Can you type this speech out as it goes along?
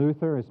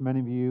Luther. As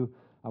many of you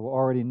will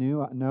already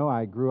know,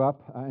 I grew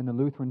up in the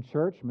Lutheran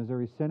Church,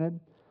 Missouri Synod,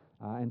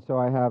 and so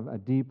I have a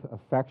deep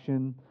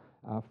affection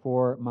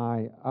for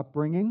my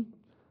upbringing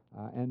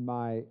and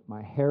my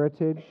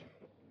heritage.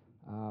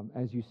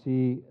 As you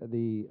see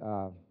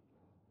the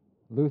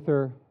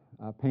Luther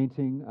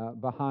painting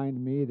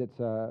behind me that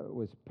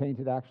was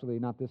painted, actually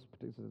not this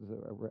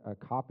particular a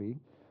copy,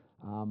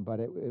 but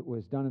it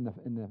was done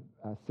in the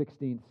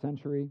 16th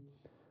century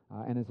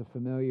and is a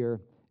familiar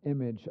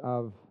image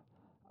of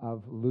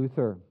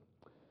Luther.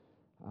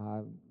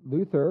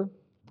 Luther,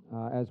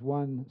 as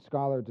one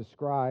scholar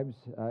describes,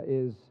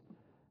 is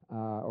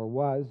or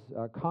was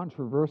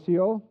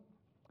controversial,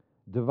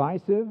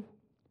 divisive,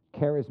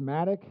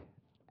 charismatic,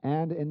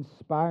 and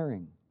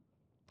inspiring.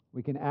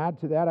 We can add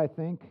to that, I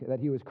think, that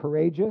he was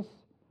courageous,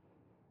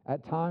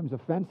 at times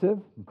offensive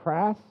and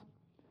crass,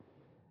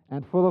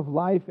 and full of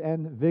life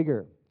and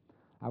vigor.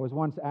 I was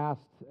once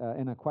asked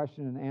in a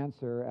question and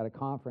answer at a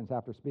conference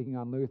after speaking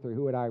on Luther,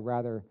 who would I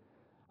rather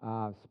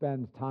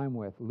spend time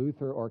with,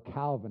 Luther or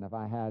Calvin, if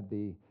I had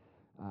the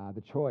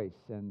choice?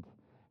 And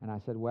I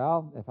said,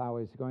 well, if I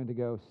was going to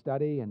go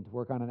study and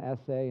work on an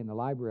essay in the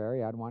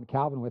library, I'd want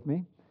Calvin with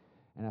me.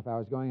 And if I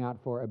was going out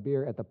for a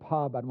beer at the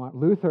pub, I'd want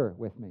Luther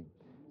with me.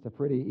 It's a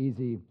pretty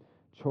easy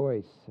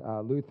choice.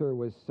 Luther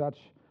was such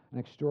an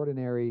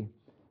extraordinary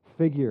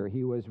figure.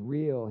 He was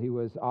real. He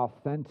was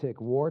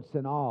authentic, warts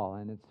and all.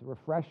 And it's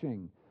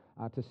refreshing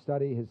to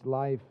study his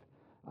life.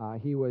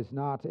 He was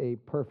not a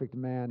perfect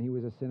man. He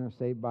was a sinner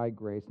saved by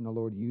grace, and the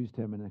Lord used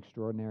him in an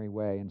extraordinary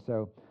way. And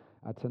so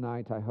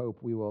tonight I hope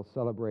we will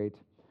celebrate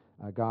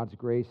God's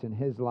grace in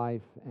his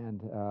life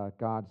and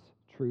God's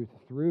truth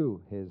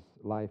through his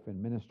life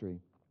and ministry.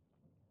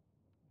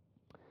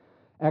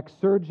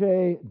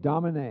 Exsurge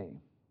Domine.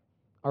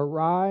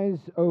 Arise,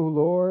 O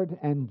Lord,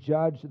 and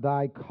judge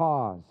thy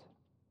cause.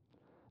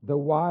 The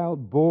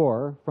wild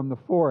boar from the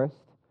forest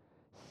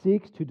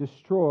seeks to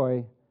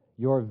destroy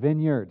your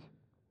vineyard.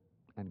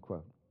 End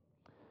quote.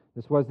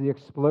 This was the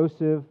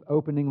explosive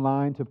opening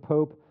line to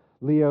Pope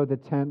Leo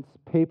X's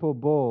papal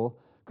bull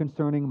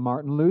concerning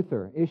Martin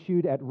Luther,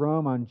 issued at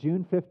Rome on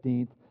June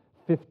 15th,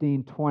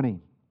 1520.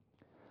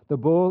 The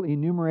bull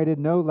enumerated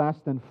no less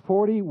than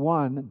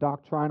 41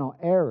 doctrinal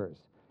errors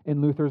in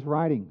Luther's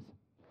writings.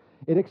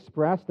 It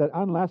expressed that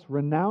unless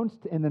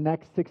renounced in the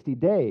next 60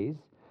 days,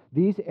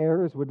 these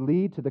errors would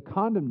lead to the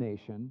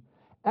condemnation,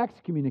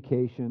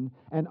 excommunication,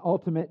 and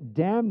ultimate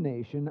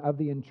damnation of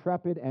the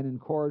intrepid and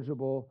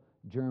incorrigible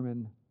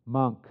German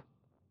monk.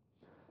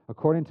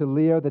 According to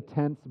Leo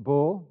X's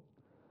bull,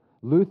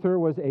 Luther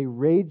was a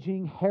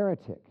raging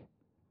heretic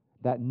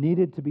that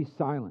needed to be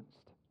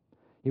silenced.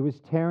 He was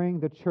tearing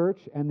the church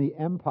and the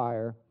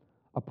empire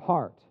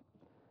apart.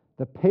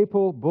 The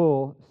papal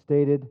bull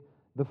stated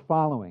the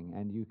following,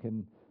 and you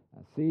can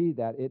see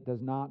that it does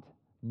not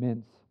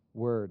mince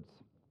words.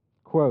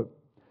 Quote,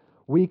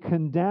 "We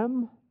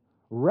condemn,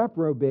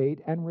 reprobate,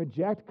 and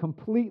reject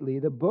completely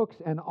the books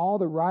and all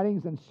the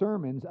writings and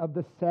sermons of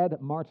the said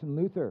Martin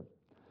Luther,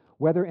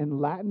 whether in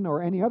Latin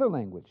or any other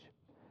language.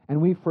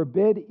 And we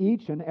forbid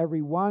each and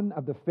every one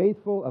of the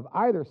faithful of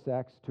either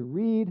sex to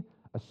read,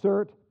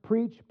 assert,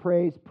 preach,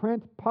 praise,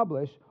 print,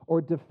 publish,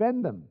 or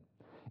defend them.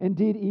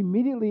 Indeed,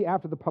 immediately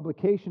after the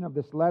publication of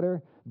this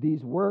letter,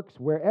 these works,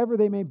 wherever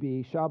they may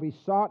be, shall be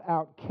sought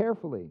out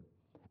carefully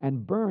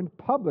and burned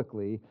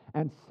publicly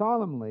and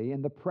solemnly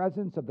in the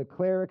presence of the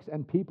clerics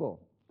and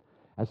people.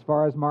 As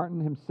far as Martin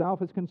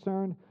himself is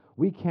concerned,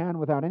 we can,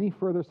 without any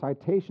further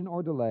citation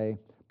or delay,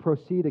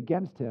 proceed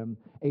against him,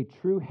 a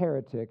true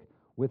heretic,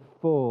 with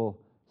full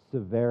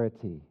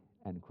severity."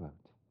 End quote.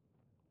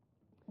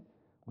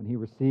 When he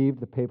received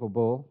the papal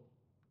bull,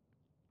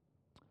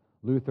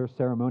 Luther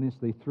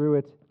ceremoniously threw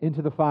it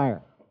into the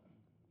fire,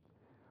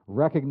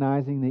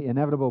 recognizing the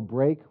inevitable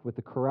break with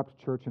the corrupt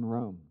church in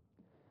Rome.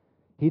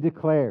 He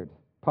declared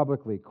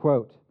publicly,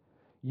 quote,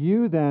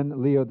 "You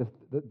then, Leo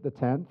the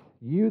Tenth,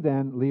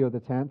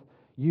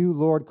 you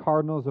Lord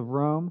Cardinals of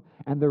Rome,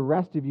 and the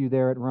rest of you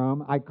there at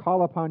Rome, I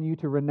call upon you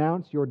to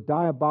renounce your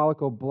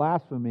diabolical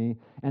blasphemy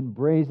and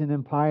brazen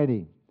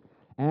impiety.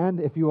 And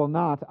if you will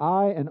not,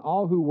 I and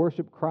all who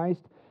worship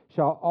Christ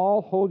shall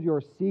all hold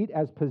your seat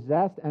as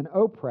possessed and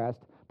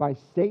oppressed by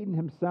Satan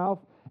himself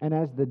and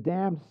as the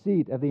damned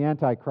seat of the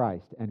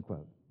Antichrist." End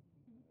quote.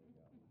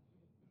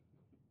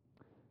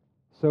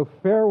 So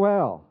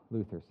farewell,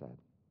 Luther said.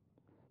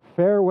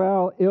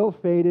 Farewell,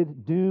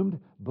 ill-fated, doomed,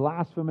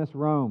 blasphemous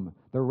Rome.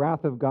 The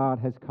wrath of God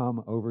has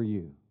come over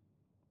you.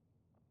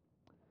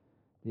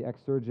 The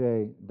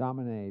Exsurge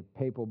Domine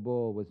papal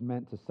bull was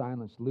meant to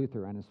silence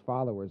Luther and his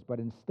followers, but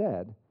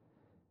instead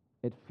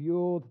it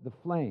fueled the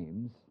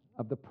flames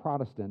of the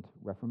Protestant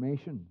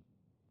Reformation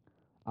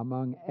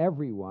among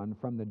everyone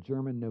from the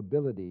German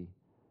nobility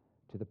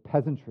to the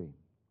peasantry.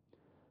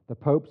 The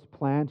Pope's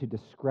plan to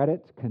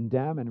discredit,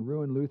 condemn, and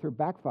ruin Luther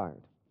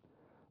backfired.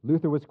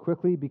 Luther was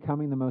quickly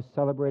becoming the most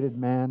celebrated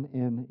man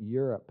in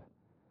Europe,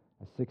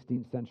 a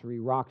 16th century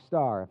rock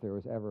star, if there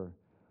was ever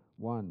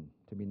one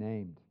to be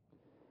named.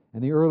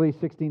 In the early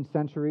 16th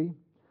century,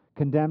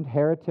 Condemned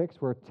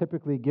heretics were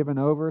typically given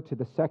over to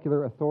the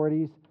secular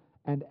authorities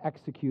and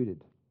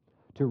executed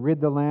to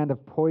rid the land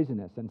of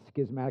poisonous and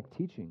schismatic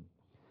teaching.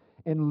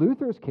 In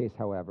Luther's case,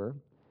 however,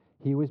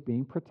 he was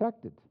being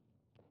protected.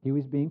 He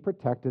was being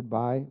protected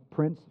by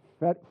Prince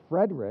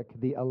Frederick,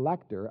 the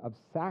Elector of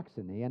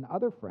Saxony, and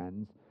other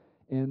friends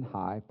in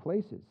high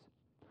places.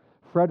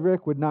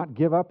 Frederick would not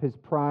give up his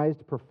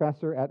prized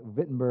professor at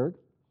Wittenberg.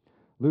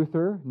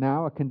 Luther,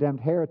 now a condemned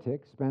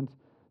heretic, spent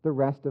the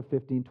rest of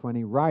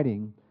 1520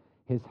 writing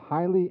his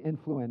highly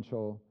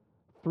influential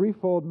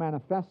threefold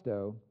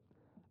manifesto,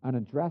 an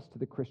address to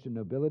the Christian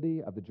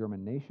nobility of the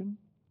German nation,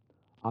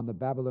 on the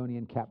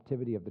Babylonian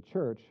captivity of the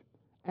church,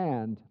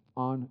 and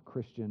on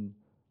Christian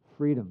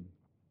freedom.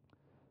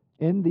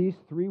 In these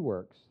three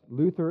works,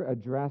 Luther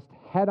addressed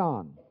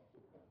head-on,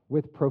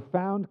 with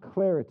profound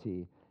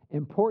clarity,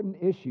 important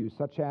issues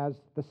such as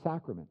the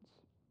sacraments,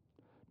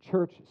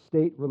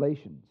 church-state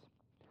relations,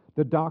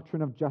 the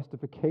doctrine of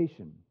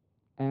justification,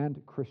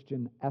 and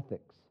Christian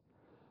ethics.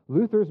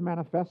 Luther's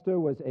manifesto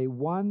was a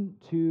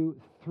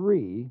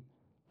 1-2-3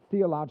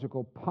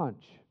 theological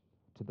punch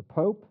to the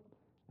Pope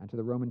and to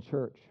the Roman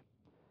Church.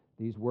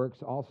 These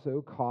works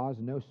also caused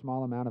no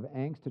small amount of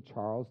angst to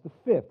Charles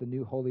V, the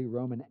new Holy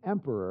Roman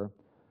Emperor,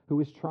 who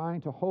was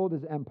trying to hold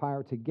his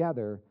empire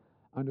together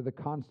under the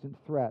constant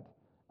threat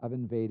of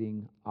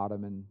invading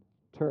Ottoman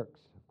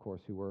Turks, of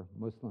course, who were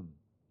Muslim.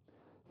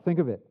 Think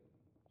of it.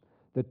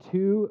 The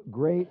two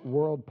great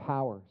world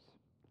powers,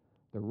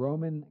 the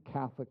Roman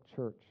Catholic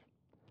Church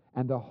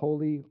and the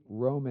Holy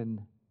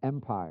Roman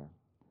Empire,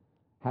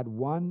 had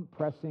one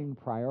pressing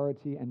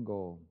priority and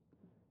goal: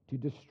 to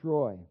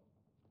destroy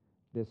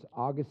this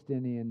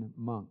Augustinian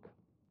monk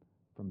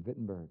from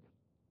Wittenberg.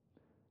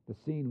 The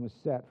scene was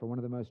set for one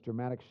of the most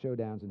dramatic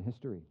showdowns in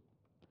history.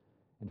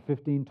 In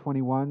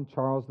 1521,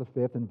 Charles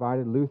V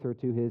invited Luther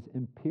to his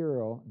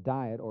imperial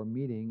diet or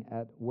meeting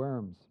at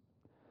Worms.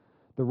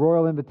 The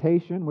royal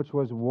invitation, which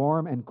was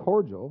warm and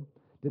cordial,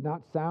 did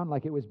not sound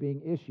like it was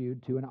being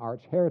issued to an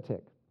arch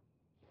heretic.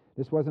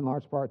 This was in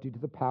large part due to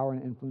the power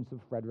and influence of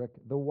Frederick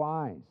the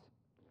Wise.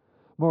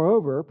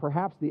 Moreover,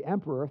 perhaps the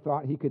emperor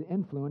thought he could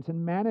influence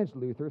and manage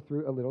Luther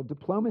through a little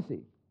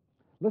diplomacy.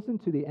 Listen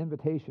to the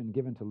invitation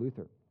given to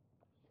Luther.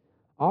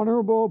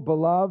 Honorable,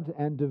 beloved,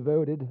 and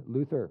devoted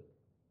Luther,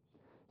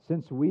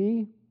 since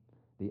we,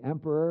 the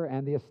emperor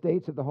and the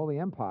estates of the Holy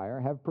Empire,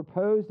 have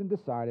proposed and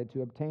decided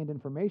to obtain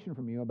information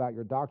from you about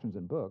your doctrines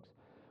and books,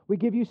 we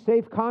give you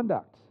safe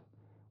conduct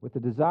with the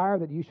desire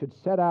that you should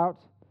set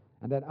out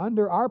and that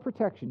under our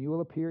protection you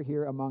will appear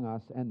here among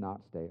us and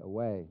not stay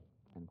away.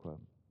 End quote.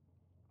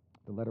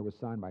 The letter was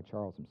signed by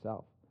Charles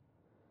himself.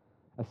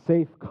 A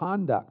safe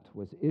conduct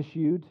was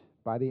issued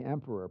by the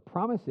emperor,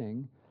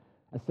 promising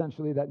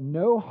essentially that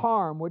no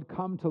harm would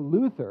come to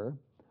Luther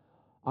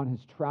on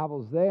his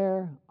travels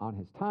there, on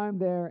his time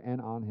there,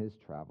 and on his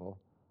travel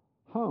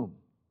home.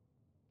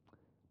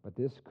 But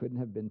this couldn't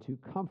have been too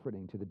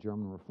comforting to the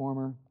German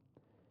reformer.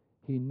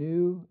 He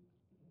knew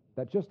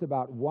that just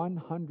about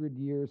 100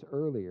 years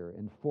earlier,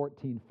 in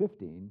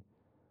 1415,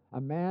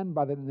 a man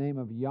by the name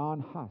of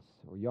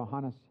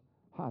Johannes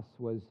Huss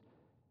was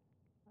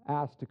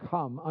asked to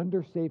come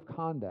under safe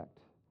conduct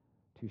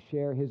to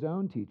share his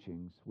own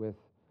teachings with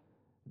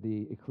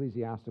the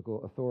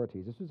ecclesiastical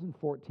authorities. This was in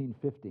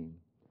 1415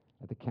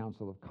 at the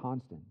Council of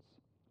Constance.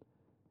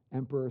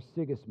 Emperor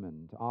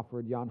Sigismund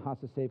offered Jan Hus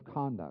a safe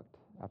conduct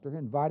after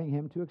inviting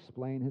him to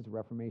explain his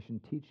Reformation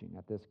teaching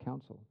at this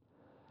council.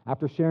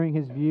 After sharing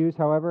his views,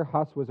 however,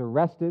 Huss was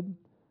arrested,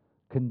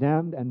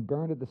 condemned, and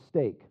burned at the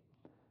stake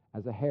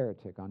as a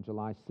heretic on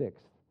July 6,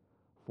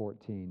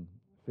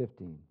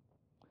 1415.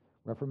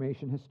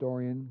 Reformation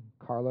historian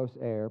Carlos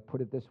Eyre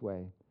put it this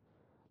way: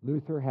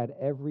 Luther had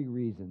every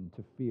reason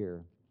to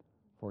fear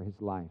for his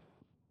life.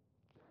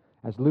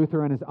 As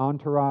Luther and his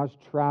entourage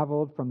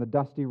traveled from the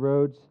dusty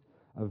roads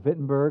of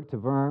Wittenberg to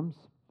Worms,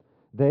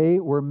 they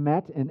were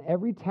met in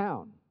every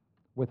town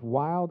with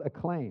wild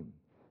acclaim.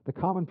 The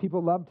common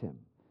people loved him,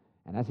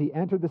 and as he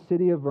entered the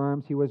city of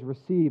Worms, he was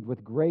received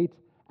with great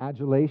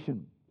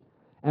adulation.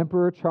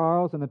 Emperor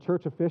Charles and the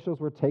church officials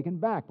were taken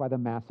back by the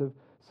massive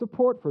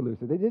support for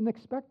Luther. They didn't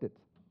expect it.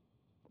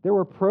 There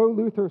were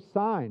pro-Luther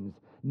signs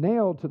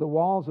nailed to the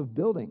walls of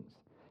buildings.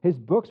 His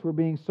books were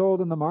being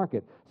sold in the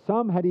market.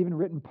 Some had even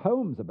written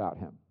poems about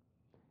him.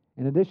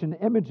 In addition,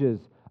 images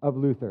of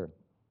Luther,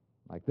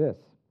 like this,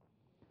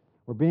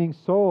 were being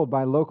sold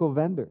by local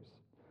vendors.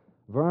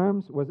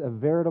 Worms was a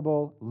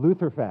veritable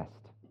Lutherfest.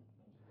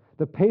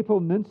 The papal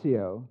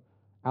nuncio,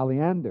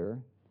 Aleander,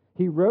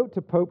 he wrote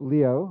to Pope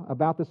Leo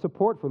about the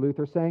support for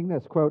Luther, saying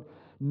this, quote,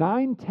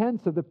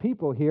 9/10 of the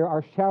people here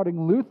are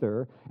shouting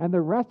Luther, and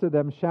the rest of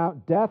them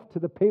shout death to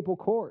the papal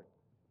court.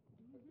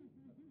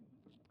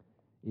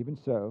 Even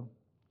so,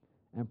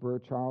 Emperor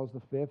Charles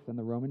V and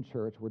the Roman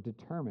Church were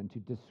determined to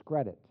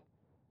discredit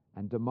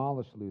and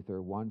demolish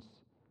Luther once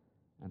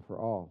and for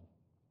all.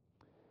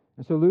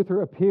 And so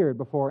Luther appeared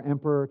before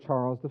Emperor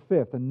Charles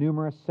V and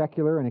numerous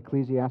secular and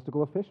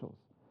ecclesiastical officials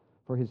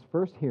for his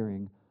first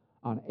hearing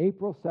on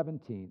April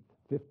 17,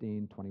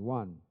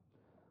 1521.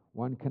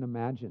 One can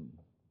imagine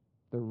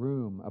the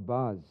room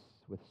abuzz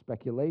with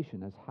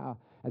speculation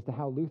as to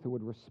how Luther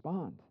would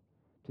respond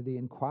to the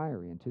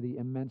inquiry and to the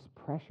immense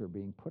pressure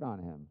being put on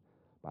him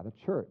by the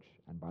church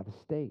and by the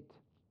state.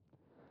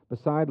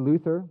 Beside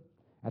Luther,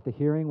 at the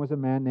hearing was a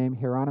man named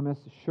Hieronymus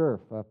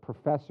Schurf, a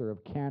professor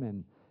of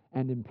canon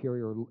and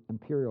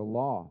imperial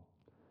law.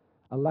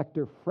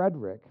 Elector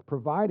Frederick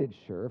provided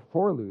Schurf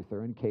for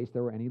Luther in case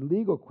there were any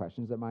legal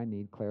questions that might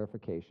need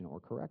clarification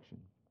or correction.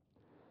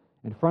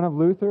 In front of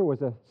Luther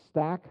was a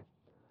stack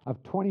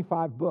of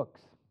 25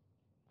 books,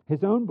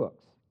 his own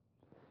books.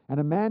 And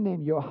a man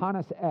named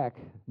Johannes Eck,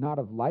 not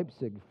of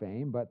Leipzig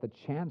fame, but the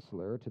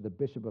chancellor to the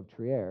Bishop of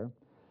Trier,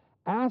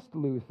 asked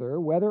Luther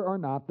whether or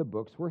not the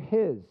books were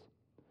his.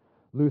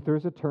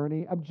 Luther's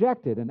attorney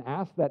objected and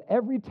asked that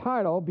every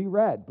title be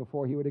read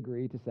before he would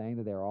agree to saying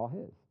that they're all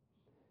his.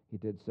 He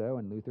did so,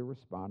 and Luther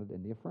responded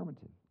in the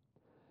affirmative.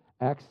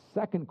 Eck's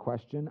second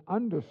question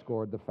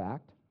underscored the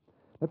fact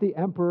that the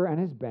emperor and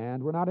his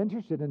band were not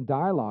interested in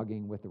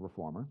dialoguing with the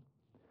reformer.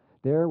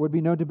 There would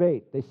be no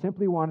debate. They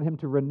simply wanted him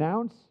to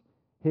renounce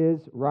his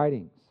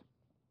writings,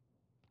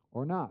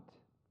 or not,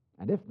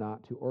 and if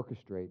not, to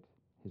orchestrate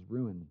his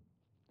ruin.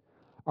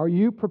 Are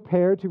you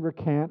prepared to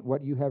recant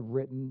what you have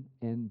written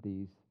in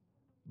these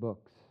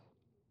books?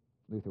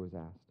 Luther was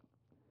asked.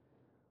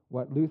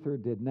 What Luther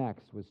did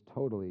next was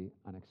totally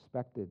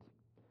unexpected,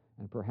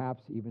 and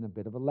perhaps even a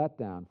bit of a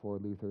letdown for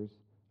Luther's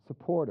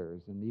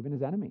supporters and even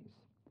his enemies.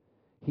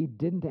 He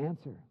didn't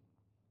answer.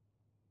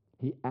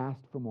 He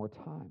asked for more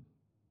time.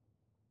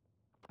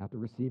 After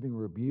receiving a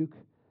rebuke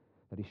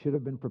that he should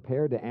have been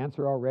prepared to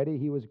answer already,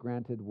 he was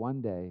granted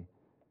one day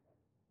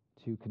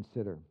to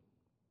consider.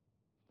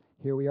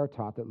 Here we are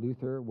taught that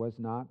Luther was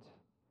not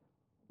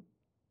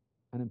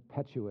an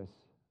impetuous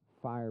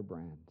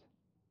firebrand.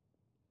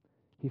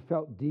 He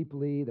felt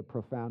deeply the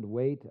profound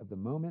weight of the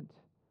moment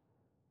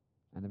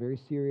and the very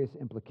serious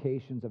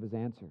implications of his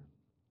answer.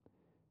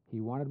 He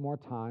wanted more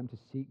time to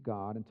seek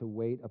God and to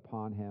wait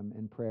upon him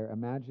in prayer.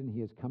 Imagine he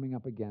is coming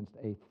up against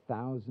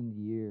 1,000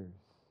 years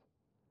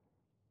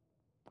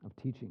of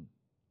teaching,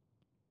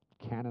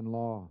 canon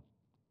law,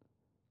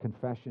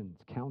 confessions,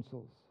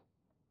 councils,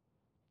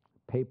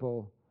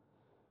 papal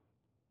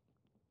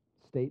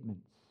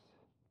statements.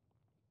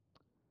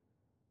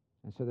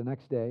 And so the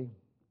next day,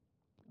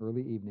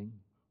 early evening,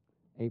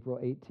 April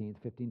 18th,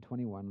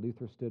 1521,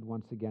 Luther stood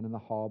once again in the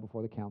hall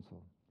before the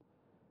council.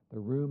 The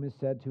room is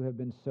said to have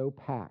been so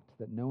packed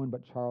that no one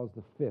but Charles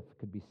V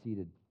could be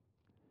seated.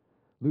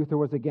 Luther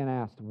was again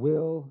asked,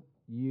 "Will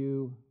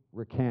you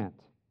recant?"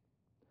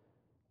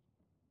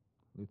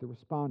 Luther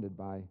responded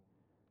by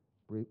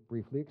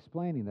briefly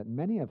explaining that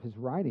many of his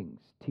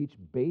writings teach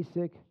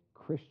basic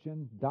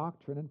Christian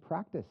doctrine and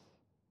practice,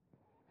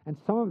 and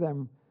some of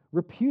them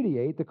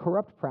repudiate the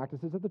corrupt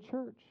practices of the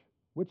church,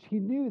 which he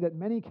knew that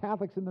many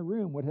Catholics in the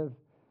room would have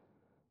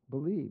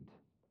believed.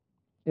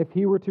 If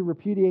he were to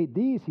repudiate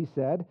these, he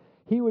said,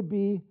 he would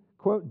be,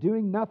 quote,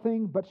 doing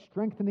nothing but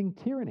strengthening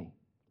tyranny.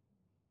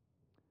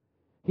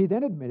 He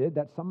then admitted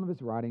that some of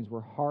his writings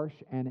were harsh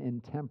and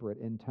intemperate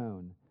in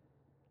tone,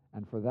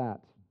 and for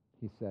that,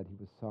 he said he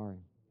was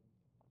sorry.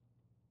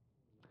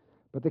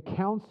 But the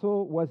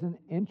council wasn't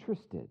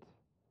interested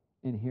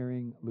in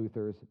hearing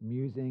Luther's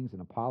musings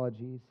and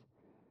apologies.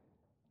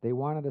 They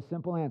wanted a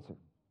simple answer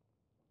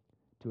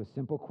to a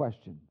simple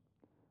question: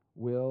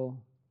 will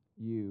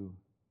you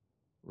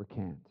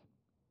recant?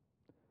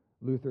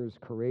 Luther's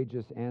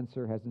courageous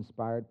answer has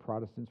inspired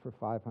Protestants for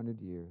 500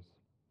 years.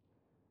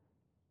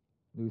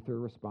 Luther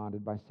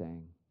responded by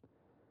saying,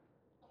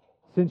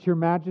 "Since your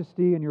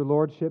majesty and your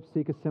lordship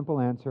seek a simple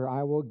answer,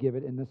 I will give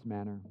it in this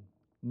manner,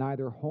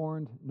 neither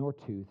horned nor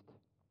toothed,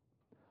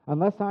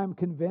 unless I am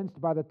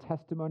convinced by the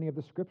testimony of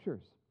the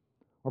Scriptures,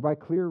 or by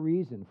clear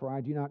reason, for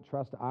I do not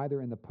trust either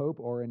in the Pope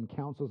or in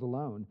councils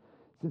alone,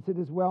 since it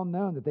is well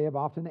known that they have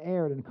often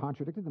erred and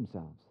contradicted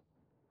themselves.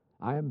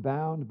 I am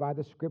bound by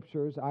the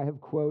Scriptures I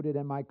have quoted,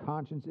 and my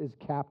conscience is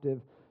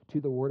captive to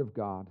the Word of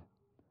God.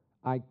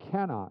 I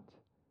cannot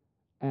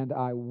and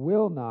I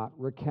will not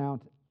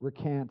recant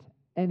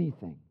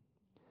anything,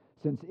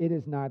 since it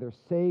is neither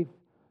safe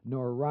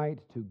nor right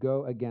to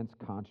go against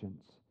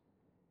conscience.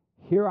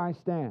 Here I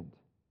stand.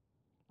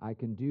 I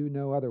can do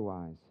no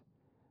otherwise.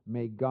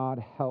 May God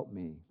help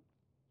me.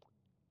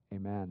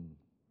 Amen."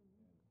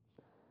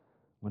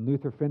 When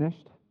Luther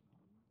finished,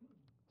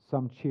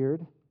 some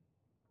cheered,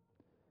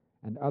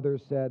 and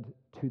others said,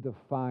 "To the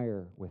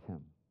fire with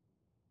him."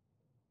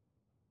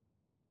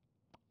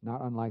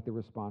 Not unlike the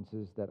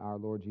responses that our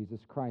Lord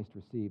Jesus Christ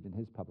received in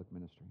his public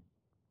ministry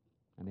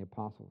and the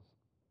apostles.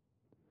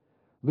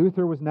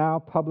 Luther was now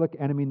public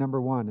enemy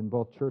number one in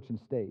both church and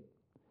state.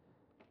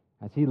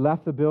 As he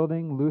left the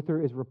building, Luther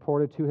is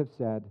reported to have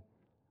said,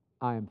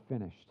 "I am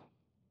finished."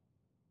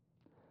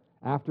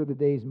 After the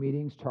day's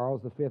meetings,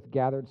 Charles V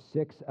gathered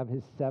 6 of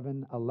his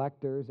 7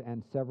 electors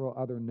and several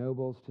other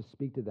nobles to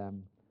speak to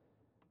them.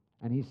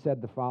 And he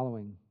said the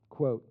following,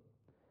 quote,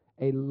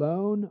 "A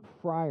lone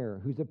friar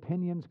whose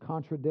opinions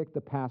contradict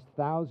the past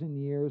 1,000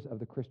 years of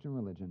the Christian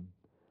religion,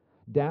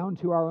 down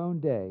to our own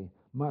day,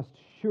 must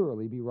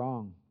surely be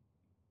wrong.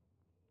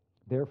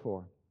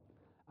 Therefore,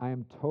 I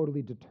am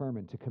totally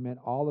determined to commit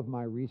all of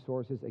my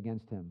resources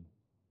against him,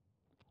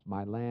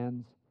 my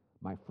lands,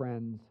 my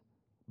friends,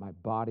 my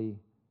body,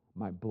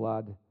 my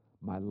blood,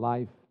 my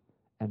life,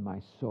 and my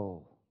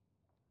soul.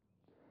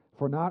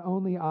 For not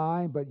only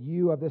I, but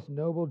you of this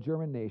noble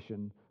German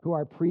nation, who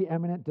are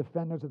preeminent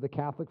defenders of the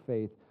Catholic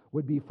faith,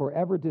 would be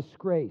forever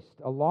disgraced,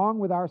 along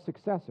with our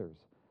successors,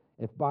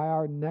 if by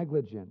our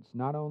negligence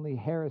not only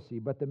heresy,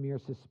 but the mere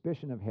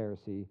suspicion of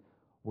heresy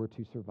were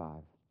to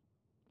survive."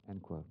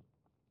 End quote.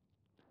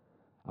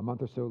 A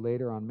month or so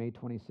later, on May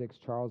 26,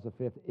 Charles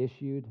V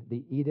issued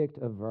the Edict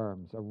of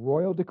Worms, a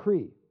royal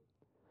decree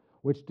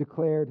which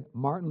declared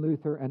Martin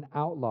Luther an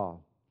outlaw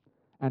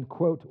and,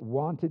 quote,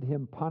 wanted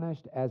him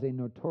punished as a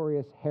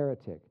notorious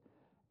heretic,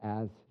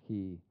 as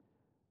he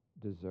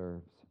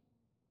deserves.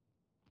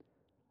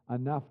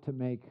 Enough to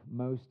make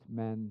most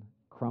men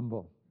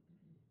crumble.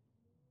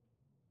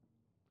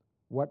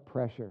 What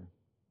pressure?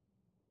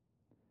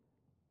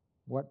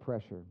 What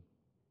pressure?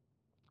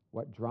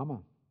 What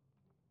drama?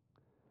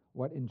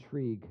 What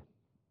intrigue?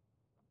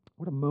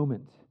 What a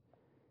moment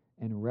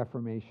in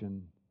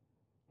Reformation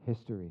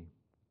history.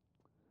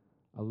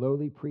 A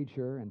lowly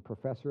preacher and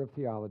professor of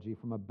theology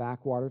from a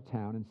backwater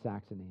town in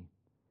Saxony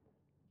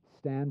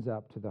stands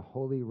up to the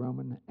Holy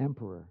Roman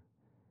Emperor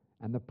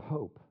and the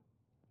Pope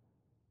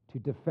to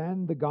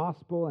defend the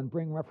gospel and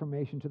bring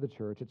Reformation to the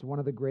church. It's one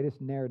of the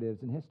greatest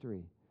narratives in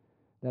history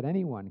that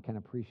anyone can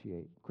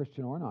appreciate,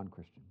 Christian or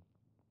non-Christian.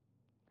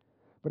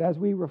 But as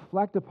we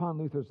reflect upon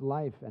Luther's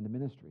life and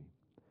ministry,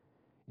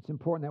 it's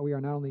important that we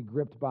are not only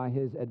gripped by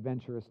his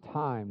adventurous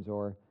times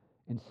or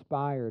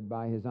inspired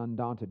by his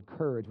undaunted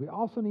courage, we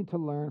also need to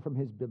learn from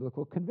his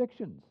biblical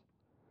convictions,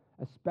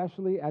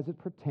 especially as it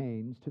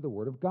pertains to the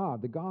Word of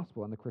God, the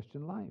gospel, and the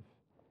Christian life.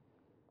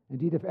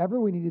 Indeed, if ever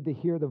we needed to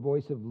hear the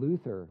voice of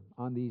Luther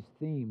on these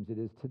themes, it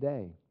is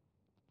today,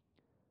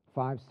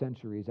 5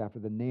 centuries after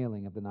the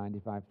nailing of the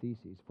 95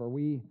 Theses. For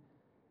we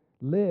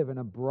live in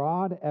a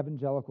broad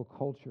evangelical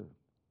culture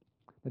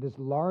that has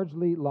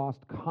largely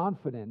lost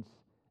confidence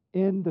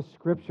in the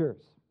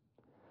Scriptures,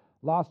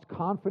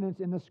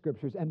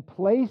 and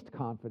placed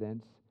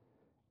confidence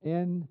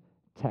in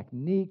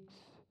techniques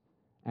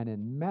and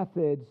in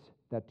methods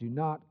that do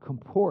not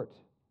comport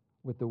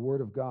with the Word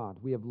of God.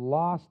 We have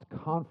lost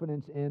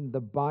confidence in the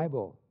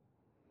Bible.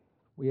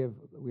 We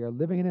are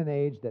living in an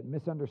age that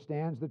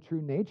misunderstands the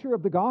true nature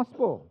of the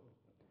gospel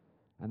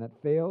and that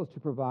fails to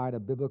provide a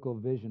biblical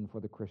vision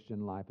for the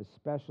Christian life,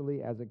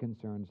 especially as it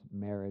concerns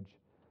marriage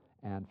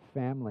and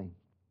family.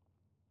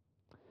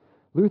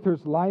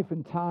 Luther's life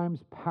and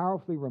times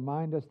powerfully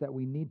remind us that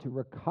we need to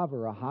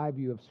recover a high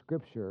view of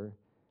Scripture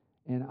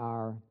in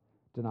our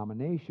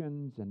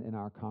denominations and in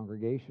our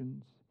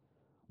congregations,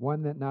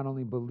 one that not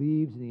only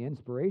believes in the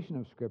inspiration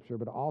of Scripture,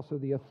 but also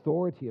the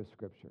authority of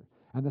Scripture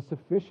and the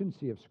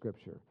sufficiency of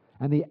Scripture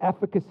and the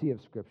efficacy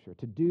of Scripture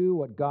to do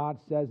what God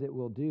says it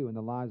will do in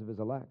the lives of His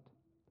elect.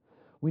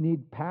 We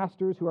need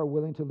pastors who are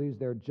willing to lose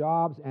their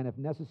jobs and, if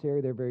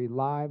necessary, their very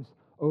lives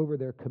over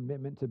their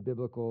commitment to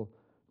biblical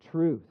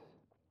truth.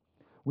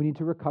 We need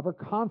to recover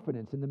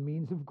confidence in the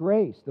means of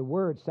grace, the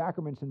Word,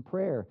 sacraments, and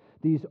prayer,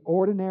 these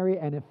ordinary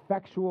and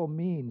effectual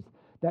means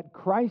that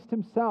Christ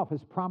Himself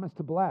has promised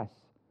to bless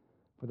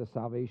for the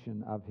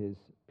salvation of His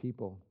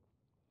people.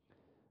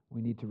 We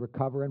need to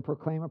recover and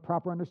proclaim a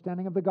proper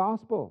understanding of the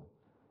gospel.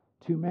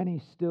 Too many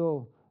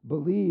still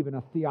believe in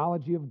a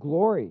theology of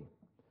glory.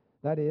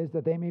 That is,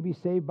 that they may be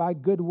saved by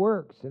good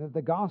works, and that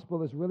the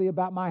gospel is really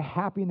about my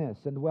happiness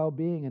and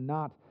well-being and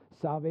not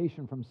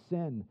salvation from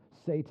sin,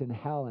 Satan,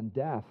 hell, and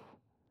death.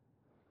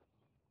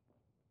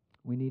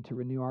 We need to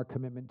renew our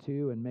commitment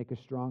to and make a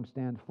strong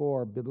stand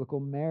for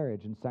biblical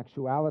marriage and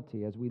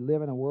sexuality as we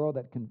live in a world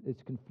that is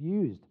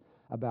confused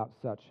about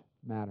such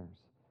matters.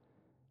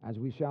 As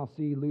we shall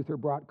see, Luther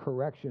brought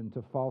correction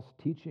to false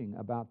teaching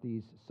about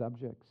these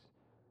subjects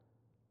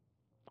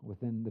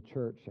within the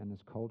church and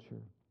his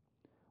culture.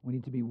 We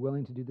need to be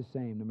willing to do the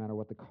same no matter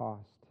what the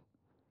cost.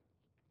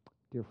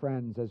 Dear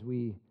friends, as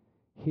we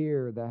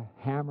hear the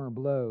hammer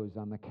blows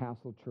on the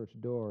castle church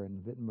door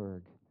in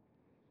Wittenberg,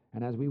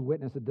 and as we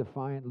witness a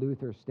defiant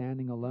Luther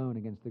standing alone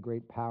against the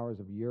great powers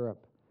of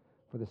Europe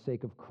for the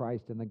sake of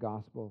Christ and the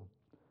gospel,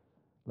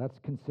 let's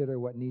consider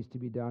what needs to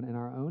be done in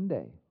our own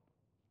day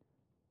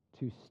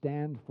to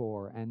stand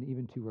for and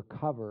even to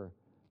recover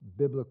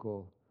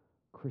biblical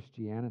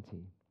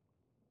Christianity.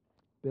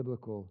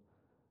 Biblical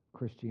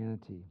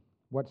Christianity.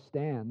 What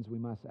stands, we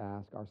must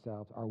ask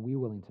ourselves, are we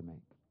willing to make?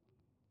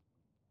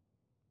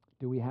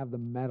 Do we have the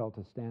mettle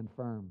to stand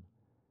firm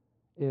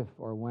if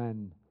or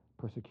when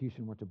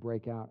persecution were to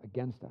break out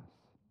against us?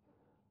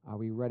 Are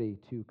we ready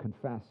to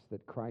confess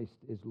that Christ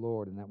is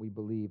Lord and that we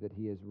believe that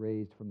He is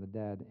raised from the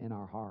dead in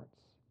our hearts?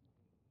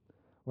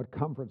 What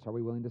comforts are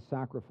we willing to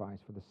sacrifice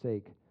for the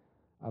sake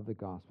of the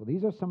gospel?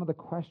 These are some of the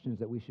questions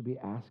that we should be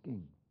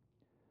asking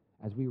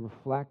as we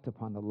reflect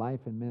upon the life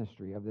and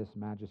ministry of this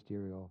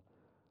magisterial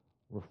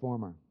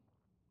reformer.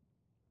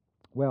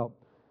 Well,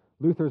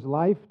 Luther's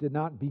life did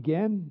not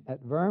begin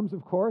at Worms,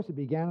 of course. It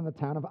began in the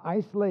town of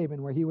Eisleben,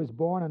 where he was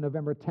born on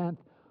November 10th,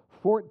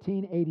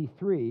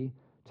 1483,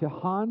 to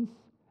Hans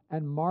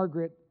and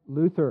Margaret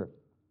Luther.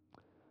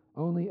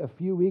 Only a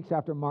few weeks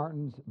after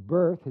Martin's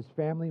birth, his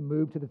family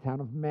moved to the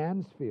town of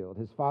Mansfield.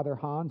 His father,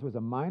 Hans, was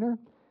a miner,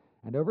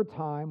 and over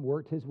time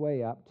worked his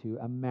way up to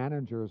a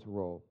manager's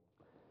role.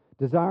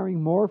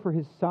 Desiring more for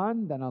his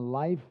son than a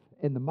life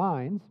in the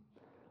mines,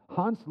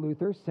 Hans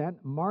Luther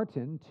sent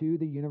Martin to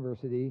the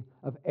University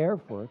of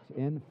Erfurt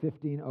in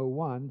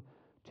 1501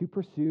 to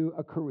pursue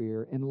a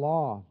career in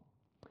law.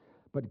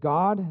 But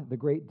God, the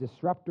great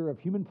disruptor of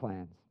human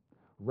plans,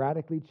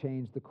 radically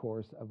changed the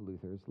course of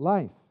Luther's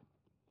life.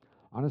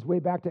 On his way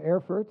back to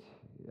Erfurt,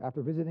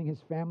 after visiting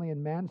his family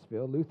in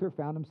Mansfield, Luther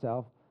found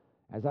himself,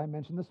 as I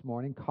mentioned this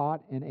morning,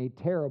 caught in a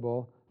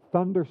terrible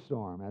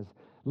thunderstorm. As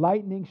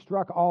lightning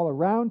struck all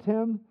around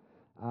him,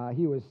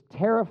 he was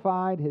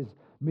terrified. His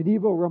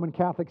medieval Roman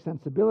Catholic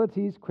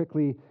sensibilities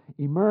quickly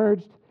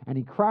emerged, and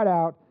he cried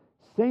out,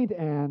 "Saint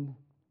Anne,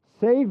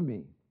 save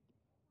me,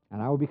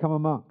 and I will become a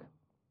monk."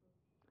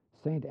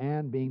 Saint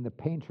Anne being the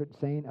patron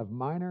saint of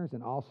miners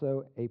and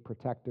also a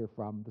protector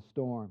from the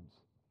storms.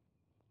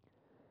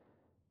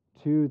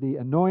 To the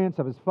annoyance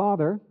of his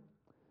father,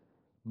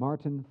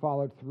 Martin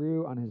followed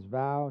through on his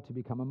vow to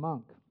become a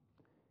monk.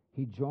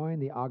 He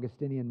joined the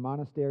Augustinian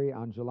monastery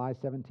on July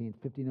 17,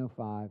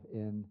 1505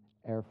 in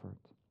Erfurt.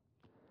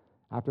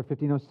 After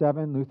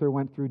 1507, Luther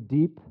went through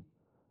deep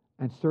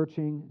and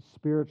searching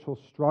spiritual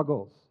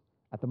struggles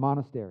at the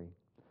monastery,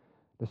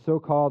 the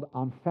so-called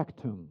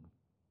Anfechtung.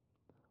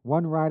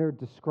 One writer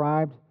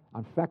described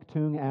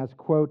Anfechtung as,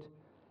 quote,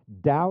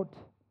 doubt,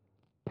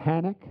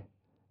 panic,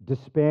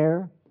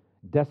 despair,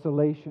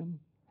 desolation,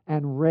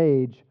 and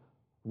rage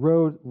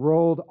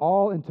rolled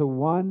all into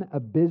one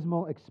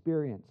abysmal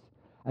experience,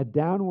 a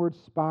downward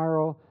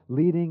spiral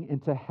leading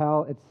into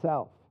hell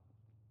itself.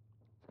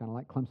 It's kind of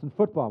like Clemson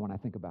football when I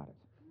think about it.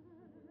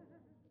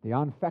 The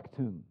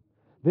Anfechtung.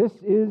 This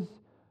is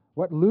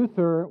what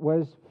Luther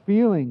was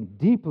feeling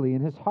deeply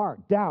in his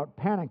heart. Doubt,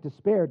 panic,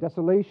 despair,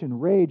 desolation,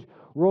 rage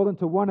rolled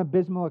into one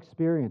abysmal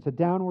experience, a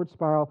downward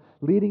spiral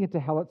leading into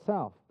hell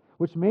itself,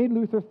 which made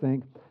Luther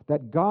think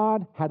that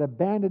God had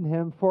abandoned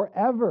him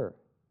forever,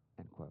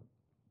 end quote.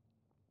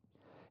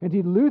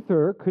 Indeed,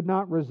 Luther could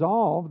not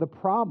resolve the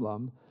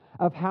problem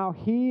of how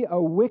he,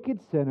 a wicked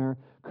sinner,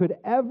 could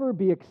ever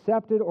be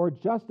accepted or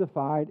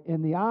justified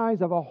in the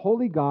eyes of a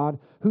holy God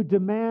who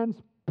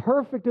demands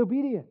perfect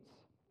obedience.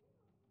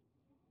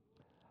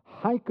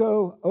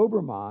 Heiko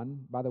Obermann,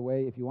 by the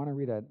way, if you want to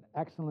read an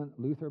excellent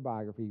Luther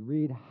biography,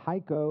 read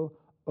Heiko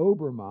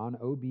Obermann,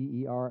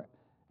 Obermann,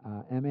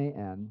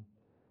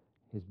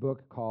 his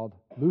book called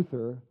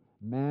Luther,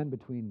 Man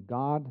Between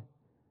God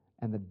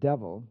and the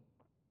Devil.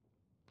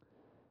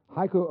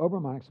 Heiko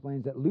Obermann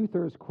explains that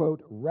Luther's,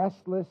 quote,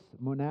 restless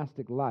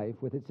monastic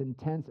life, with its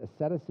intense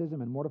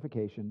asceticism and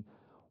mortification,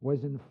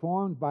 was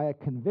informed by a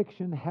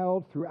conviction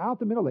held throughout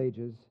the Middle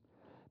Ages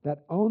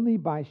that only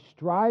by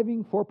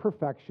striving for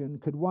perfection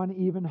could one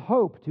even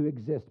hope to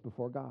exist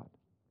before God,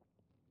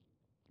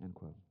 end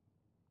quote.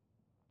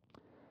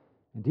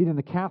 Indeed, in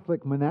the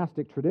Catholic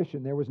monastic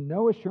tradition, there was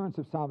no assurance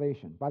of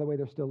salvation. By the way,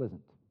 there still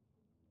isn't.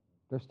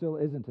 There still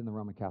isn't in the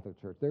Roman Catholic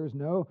Church. There is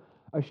no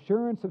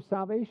assurance of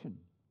salvation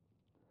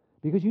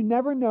because you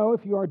never know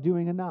if you are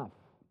doing enough.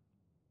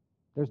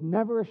 There's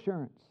never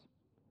assurance.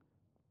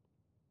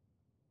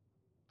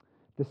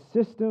 The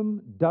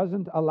system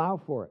doesn't allow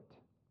for it.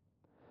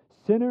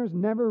 Sinners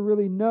never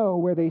really know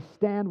where they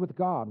stand with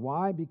God.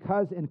 Why?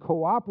 Because in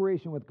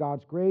cooperation with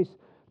God's grace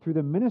through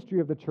the ministry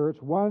of the church,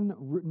 one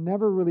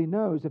never really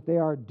knows if they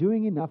are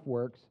doing enough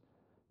works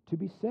to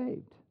be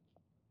saved.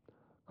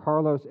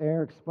 Carlos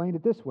Eyre explained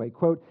it this way,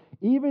 quote,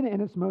 even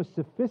in its most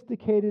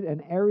sophisticated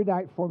and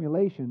erudite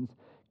formulations,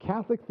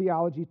 Catholic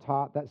theology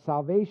taught that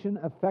salvation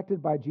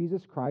effected by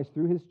Jesus Christ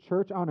through his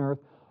church on earth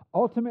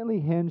ultimately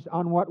hinged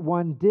on what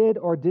one did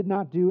or did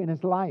not do in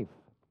his life,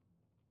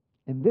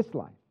 in this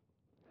life.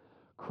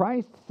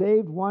 Christ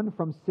saved one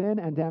from sin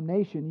and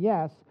damnation,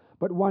 yes,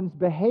 but one's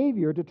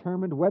behavior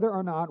determined whether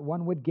or not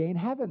one would gain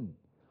heaven,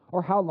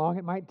 or how long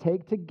it might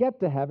take to get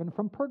to heaven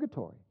from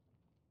purgatory,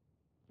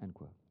 end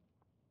quote.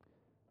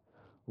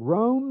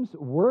 Rome's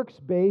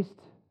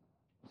works-based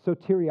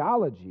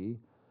soteriology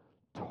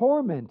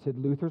tormented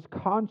Luther's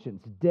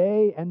conscience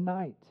day and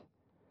night.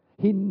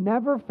 He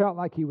never felt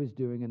like he was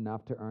doing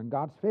enough to earn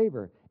God's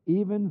favor,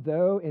 even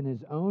though, in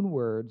his own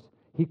words,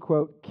 he,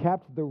 quote,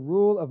 kept the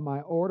rule of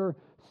my order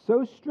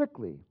so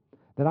strictly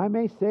that I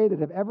may say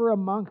that if ever a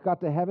monk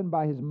got to heaven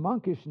by his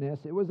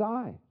monkishness, it was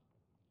I.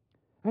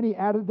 And he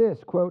added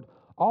this, quote,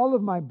 all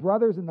of my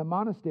brothers in the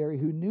monastery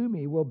who knew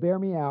me will bear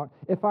me out.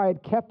 If I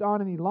had kept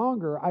on any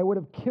longer, I would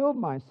have killed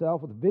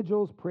myself with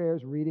vigils,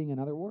 prayers, reading, and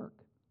other work,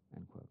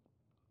 end quote.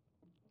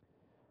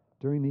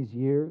 During these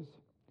years,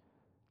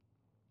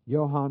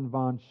 Johann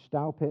von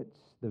Staupitz,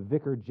 the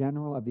vicar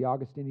general of the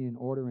Augustinian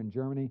order in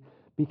Germany,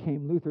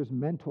 became Luther's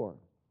mentor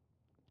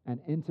and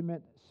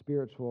intimate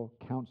spiritual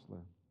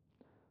counselor.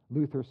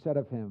 Luther said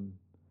of him,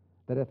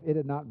 that if it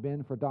had not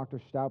been for Dr.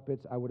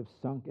 Staupitz, I would have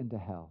sunk into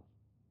hell.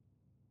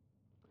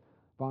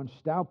 Von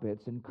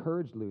Staupitz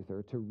encouraged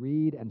Luther to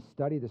read and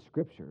study the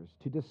Scriptures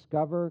to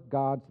discover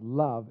God's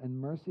love and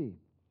mercy.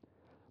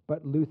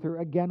 But Luther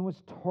again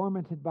was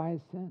tormented by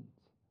his sins,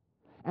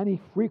 and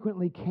he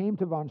frequently came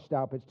to von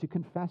Staupitz to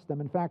confess them.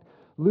 In fact,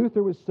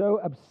 Luther was so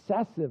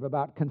obsessive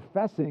about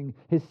confessing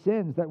his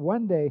sins that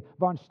one day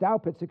von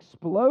Staupitz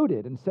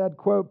exploded and said,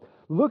 quote,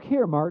 "Look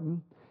here,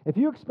 Martin, if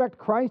you expect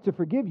Christ to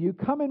forgive you,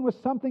 come in with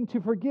something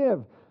to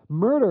forgive.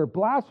 Murder,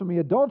 blasphemy,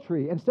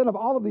 adultery, instead of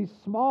all of these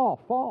small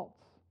faults."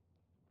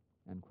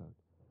 End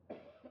quote.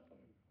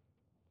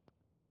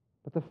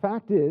 But the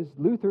fact is,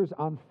 Luther's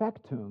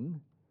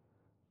Anfechtung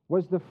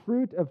was the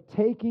fruit of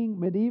taking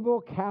medieval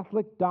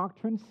Catholic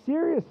doctrine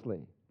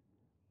seriously.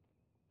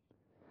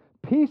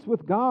 Peace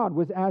with God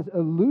was as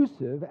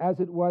elusive as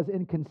it was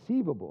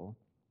inconceivable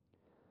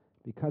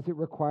because it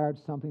required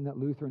something that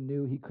Luther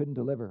knew he couldn't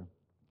deliver.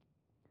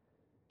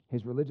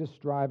 His religious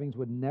strivings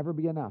would never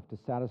be enough to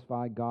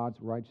satisfy God's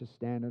righteous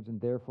standards,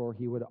 and therefore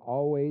he would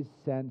always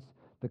sense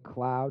the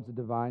clouds of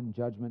divine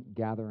judgment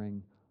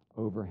gathering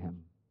over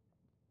him.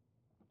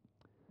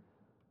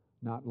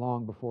 Not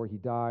long before he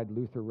died,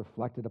 Luther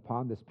reflected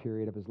upon this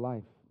period of his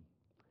life.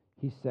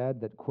 He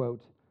said that,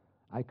 quote,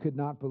 "I could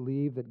not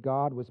believe that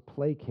God was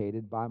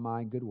placated by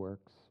my good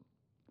works.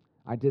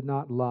 I did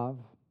not love,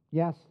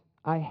 yes,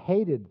 I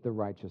hated the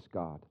righteous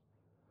God,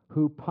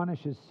 who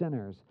punishes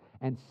sinners,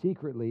 and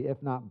secretly,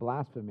 if not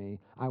blasphemy,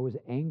 I was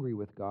angry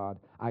with God.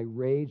 I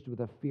raged with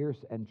a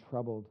fierce and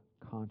troubled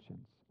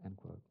conscience." End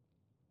quote.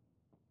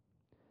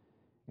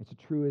 It's a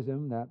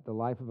truism that the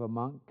life of a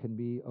monk can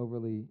be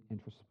overly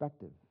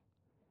introspective.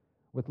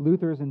 With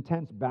Luther's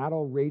intense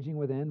battle raging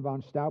within,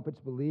 von Staupitz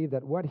believed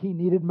that what he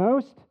needed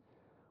most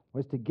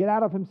was to get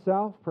out of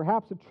himself.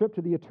 Perhaps a trip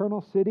to the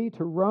eternal city,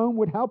 to Rome,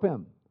 would help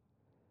him.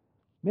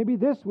 Maybe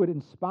this would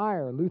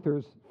inspire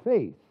Luther's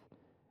faith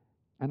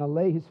and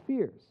allay his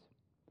fears.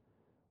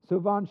 So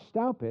von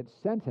Staupitz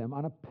sent him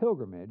on a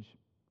pilgrimage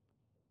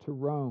to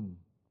Rome.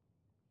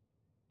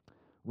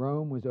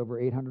 Rome was over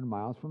 800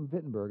 miles from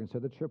Wittenberg, and so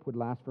the trip would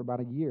last for about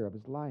a year of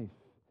his life.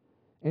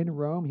 In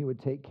Rome, he would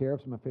take care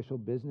of some official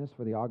business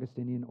for the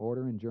Augustinian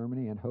order in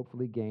Germany and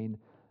hopefully gain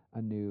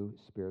a new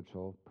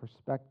spiritual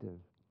perspective.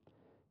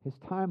 His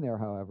time there,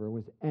 however,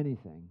 was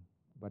anything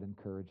but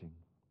encouraging.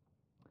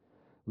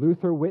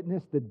 Luther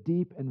witnessed the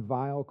deep and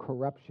vile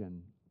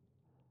corruption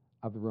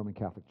of the Roman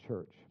Catholic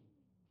Church.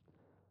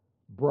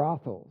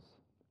 Brothels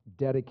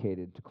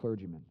dedicated to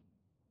clergymen.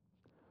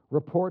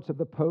 Reports of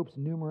the Pope's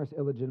numerous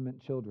illegitimate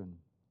children.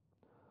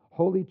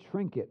 Holy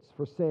trinkets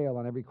for sale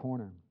on every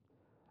corner.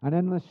 An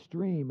endless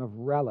stream of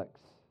relics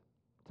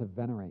to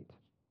venerate.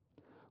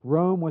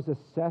 Rome was a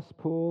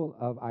cesspool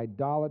of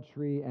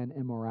idolatry and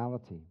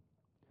immorality.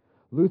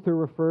 Luther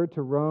referred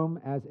to Rome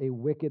as a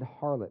wicked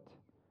harlot,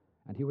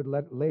 and he would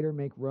later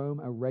make Rome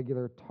a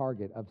regular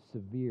target of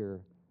severe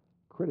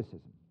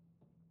criticism.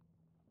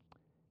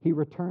 He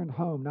returned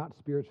home not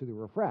spiritually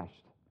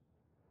refreshed,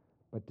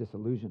 but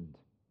disillusioned.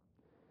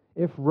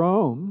 If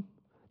Rome,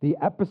 the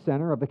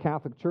epicenter of the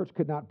Catholic Church,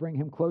 could not bring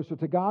him closer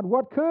to God,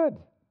 what could?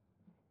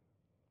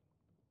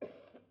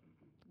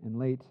 In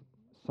late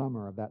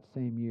summer of that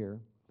same year,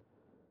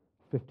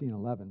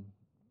 1511,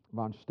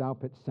 von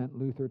Staupitz sent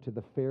Luther to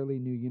the fairly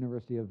new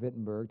University of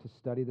Wittenberg to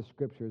study the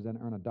Scriptures and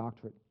earn a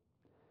doctorate.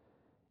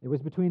 It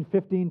was between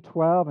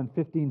 1512 and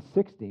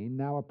 1516,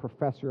 now a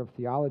professor of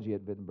theology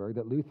at Wittenberg,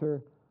 that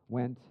Luther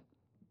went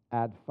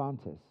ad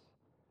fontes,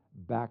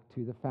 back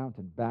to the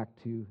fountain, back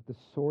to the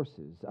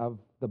sources of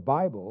the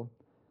Bible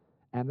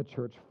and the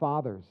Church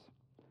Fathers,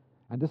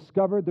 and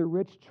discovered the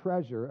rich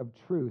treasure of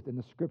truth in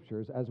the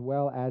Scriptures as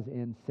well as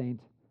in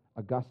St.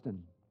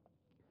 Augustine.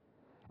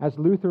 As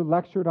Luther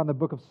lectured on the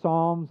book of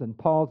Psalms and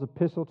Paul's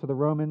epistle to the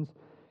Romans,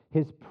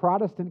 his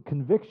Protestant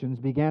convictions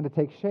began to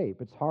take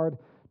shape. It's hard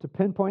to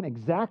pinpoint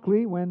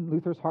exactly when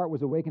Luther's heart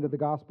was awakened to the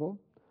gospel,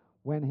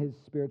 when his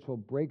spiritual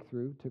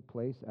breakthrough took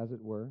place, as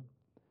it were.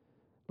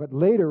 But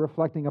later,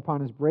 reflecting upon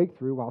his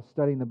breakthrough while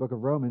studying the book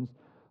of Romans,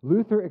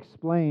 Luther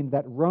explained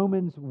that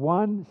Romans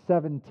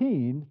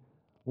 1:17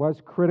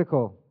 was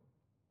critical.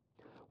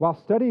 While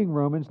studying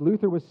Romans,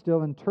 Luther was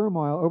still in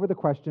turmoil over the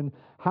question,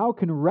 how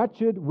can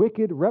wretched,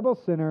 wicked, rebel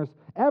sinners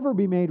ever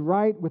be made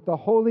right with the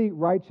holy,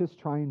 righteous,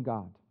 triune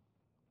God?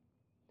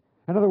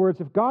 In other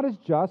words, if God is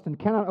just and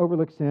cannot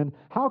overlook sin,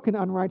 how can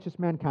unrighteous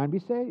mankind be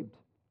saved?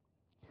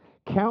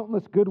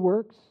 Countless good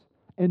works,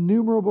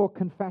 innumerable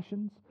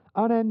confessions,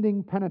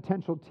 unending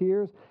penitential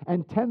tears,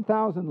 and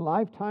 10,000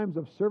 lifetimes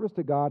of service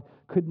to God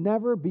could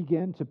never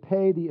begin to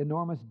pay the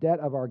enormous debt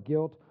of our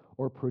guilt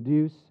or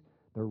produce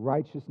the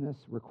righteousness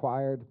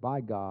required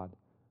by God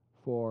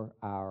for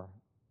our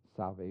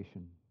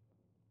salvation.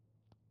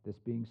 This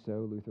being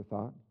so, Luther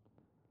thought,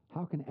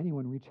 how can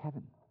anyone reach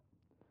heaven?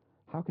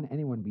 How can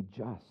anyone be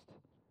just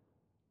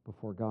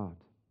before God?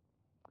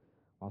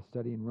 While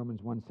studying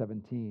Romans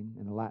 1:17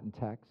 in the Latin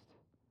text,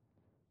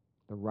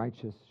 the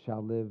righteous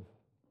shall live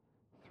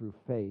through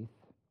faith,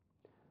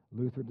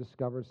 Luther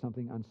discovered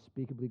something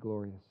unspeakably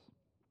glorious.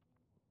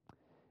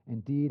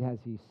 Indeed, as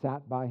he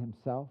sat by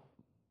himself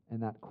in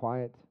that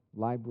quiet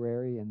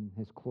library in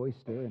his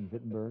cloister in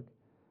Wittenberg,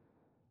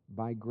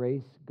 by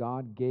grace,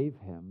 God gave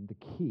him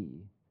the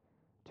key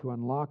to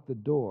unlock the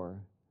door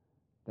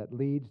that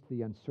leads to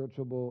the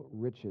unsearchable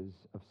riches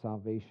of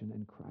salvation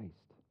in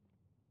Christ.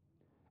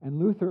 And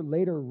Luther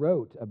later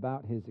wrote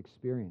about his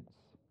experience,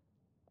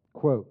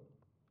 quote,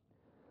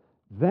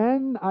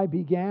 "Then I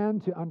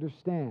began to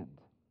understand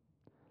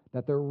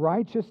that the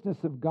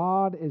righteousness of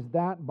God is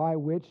that by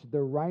which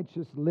the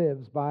righteous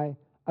lives by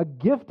a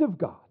gift of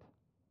God,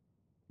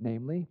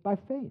 namely by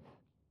faith.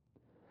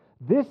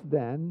 This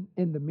then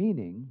is the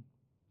meaning.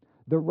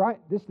 The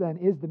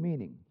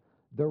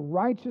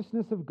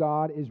righteousness of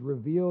God is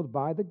revealed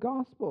by the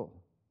gospel,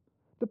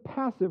 the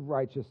passive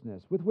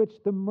righteousness with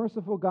which the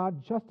merciful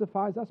God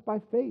justifies us by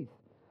faith.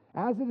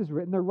 As it is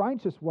written, the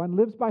righteous one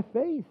lives by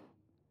faith.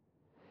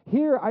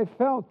 Here I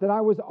felt that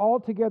I was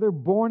altogether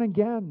born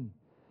again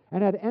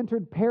and had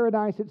entered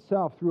paradise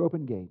itself through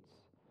open gates.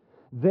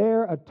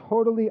 There a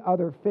totally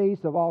other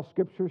face of all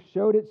Scripture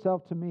showed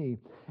itself to me,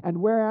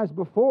 and whereas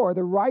before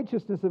the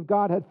righteousness of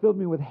God had filled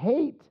me with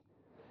hate,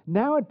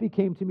 now it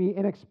became to me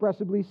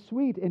inexpressibly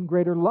sweet in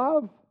greater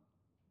love.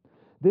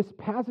 This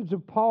passage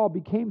of Paul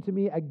became to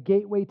me a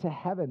gateway to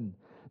heaven.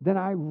 Then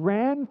I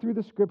ran through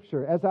the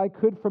Scripture as I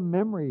could from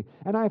memory,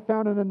 and I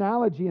found an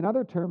analogy in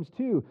other terms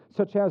too,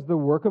 such as the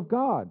work of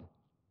God,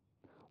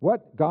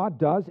 what God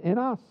does in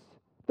us,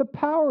 the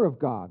power of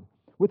God,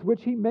 with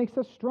which He makes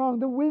us strong,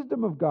 the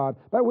wisdom of God,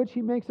 by which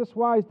He makes us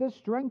wise, the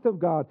strength of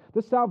God,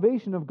 the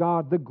salvation of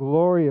God, the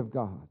glory of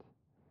God."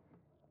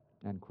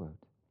 End quote.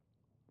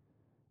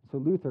 So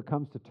Luther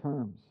comes to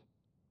terms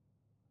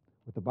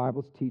with the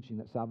Bible's teaching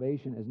that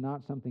salvation is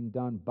not something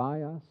done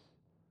by us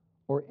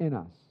or in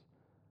us,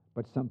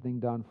 but something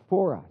done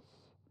for us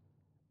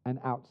and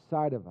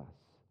outside of us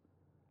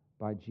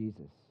by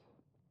Jesus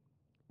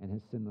and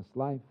His sinless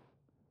life,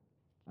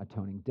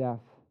 atoning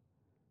death,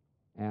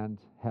 and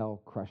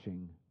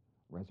hell-crushing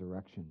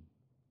resurrection.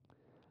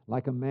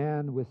 Like a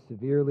man with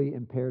severely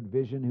impaired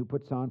vision who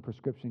puts on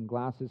prescription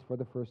glasses for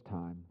the first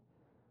time,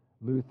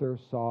 Luther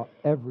saw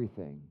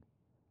everything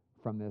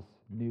from this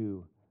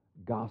new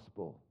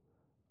gospel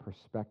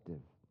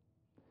perspective.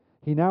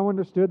 He now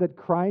understood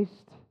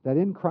that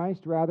in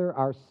Christ,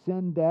 our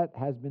sin debt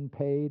has been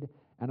paid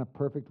and a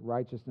perfect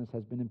righteousness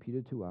has been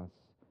imputed to us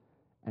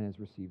and is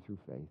received through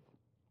faith.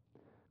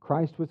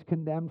 Christ was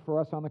condemned for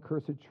us on the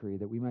cursed tree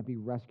that we might be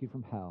rescued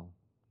from hell.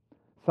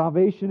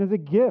 Salvation is a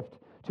gift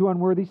to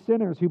unworthy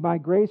sinners who by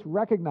grace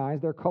recognize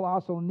their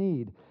colossal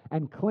need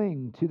and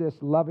cling to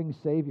this loving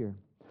Savior.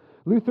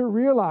 Luther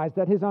realized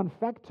that his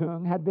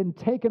Anfechtung had been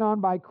taken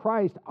on by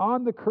Christ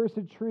on the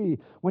cursed tree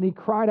when he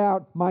cried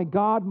out, my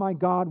God,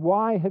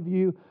 why have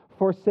you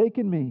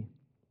forsaken me?"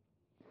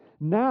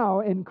 Now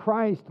in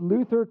Christ,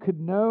 Luther could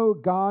know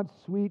God's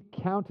sweet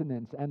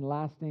countenance and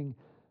lasting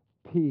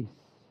peace.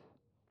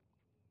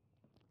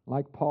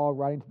 Like Paul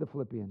writing to the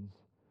Philippians,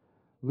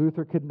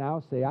 Luther could now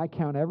say, "I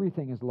count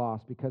everything as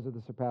lost because of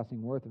the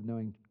surpassing worth of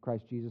knowing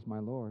Christ Jesus my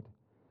Lord,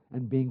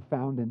 and being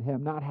found in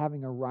Him, not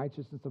having a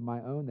righteousness of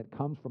my own that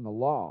comes from the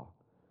law,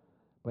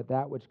 but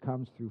that which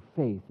comes through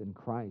faith in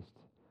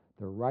Christ,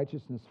 the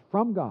righteousness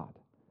from God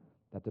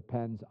that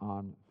depends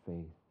on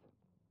faith."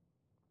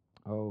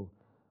 Oh,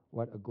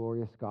 what a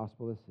glorious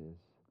gospel this is.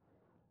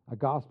 A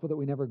gospel that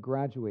we never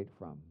graduate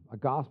from. A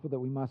gospel that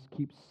we must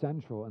keep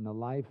central in the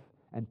life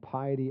and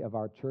piety of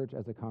our church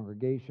as a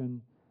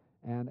congregation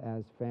and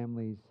as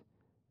families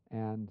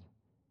and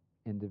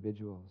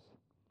individuals.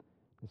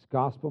 This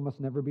gospel must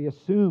never be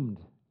assumed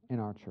in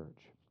our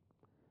church,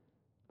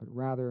 but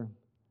rather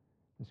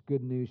this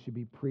good news should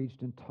be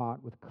preached and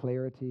taught with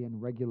clarity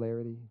and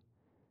regularity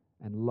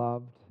and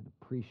loved and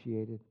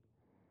appreciated.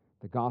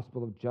 The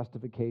gospel of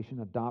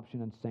justification,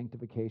 adoption, and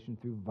sanctification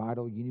through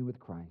vital union with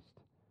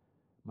Christ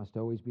must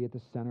always be at the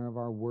center of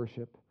our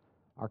worship,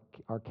 our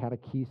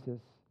catechesis,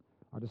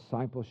 our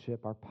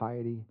discipleship, our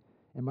piety.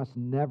 It must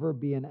never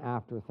be an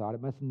afterthought.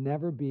 It must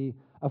never be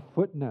a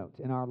footnote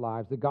in our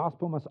lives. The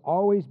gospel must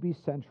always be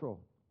central.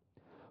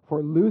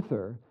 For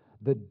Luther,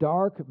 the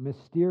dark,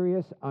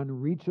 mysterious,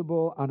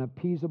 unreachable,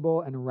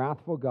 unappeasable, and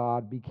wrathful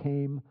God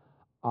became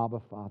Abba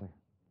Father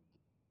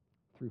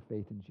through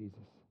faith in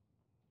Jesus.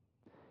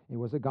 It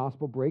was a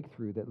gospel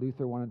breakthrough that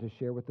Luther wanted to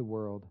share with the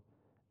world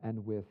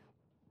and with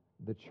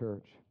the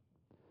church.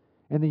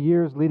 In the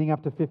years leading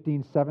up to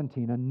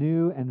 1517, a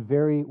new and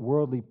very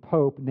worldly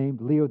pope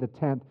named Leo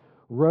X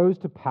rose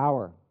to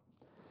power.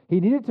 He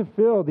needed to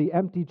fill the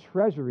empty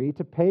treasury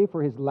to pay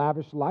for his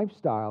lavish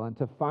lifestyle and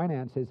to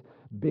finance his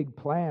big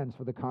plans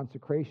for the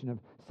consecration of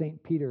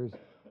St. Peter's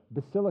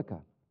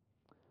Basilica.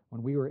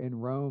 When we were in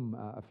Rome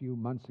a few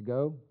months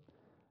ago,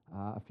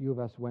 a few of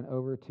us went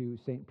over to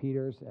St.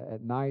 Peter's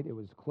at night. It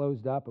was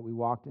closed up, but we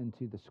walked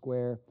into the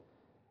square,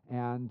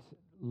 and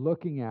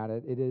looking at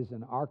it, it is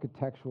an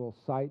architectural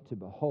sight to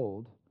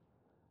behold,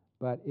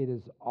 but it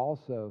is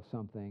also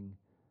something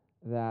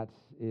that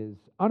is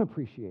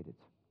unappreciated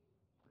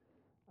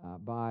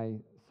by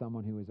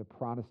someone who is a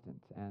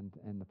Protestant and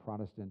in the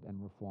Protestant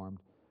and Reformed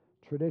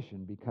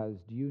tradition, because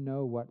do you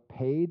know what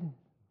paid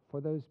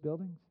for those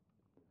buildings?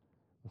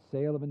 The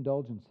sale of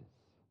indulgences,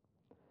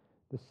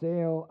 the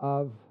sale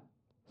of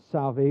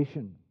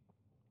salvation.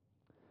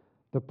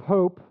 The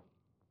Pope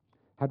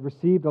had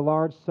received a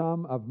large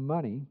sum of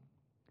money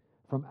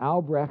from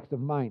Albrecht of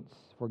Mainz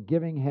for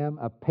giving him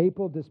a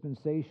papal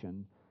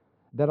dispensation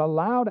that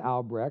allowed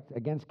Albrecht,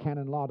 against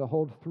canon law, to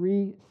hold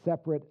 3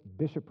 separate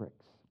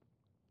bishoprics.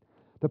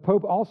 The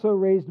Pope also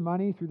raised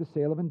money through the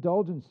sale of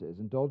indulgences.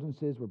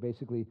 Indulgences were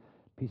basically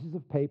pieces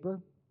of paper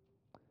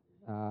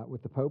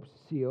with the Pope's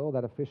seal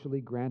that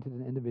officially granted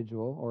an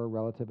individual or a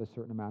relative a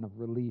certain amount of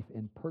relief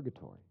in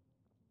purgatory.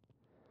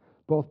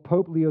 Both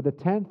Pope Leo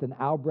X and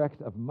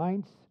Albrecht of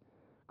Mainz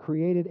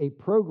created a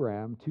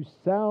program to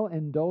sell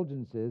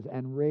indulgences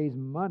and raise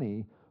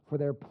money for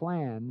their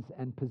plans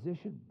and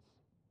positions.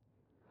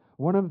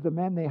 One of the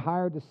men they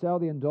hired to sell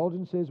the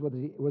indulgences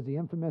was the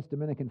infamous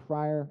Dominican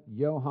friar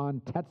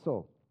Johann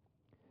Tetzel.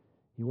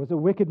 He was a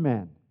wicked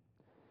man,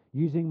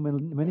 using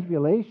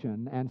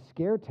manipulation and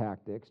scare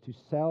tactics to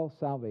sell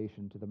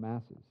salvation to the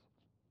masses.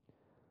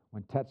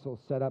 When Tetzel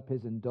set up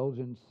his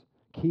indulgence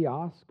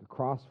kiosk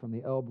across from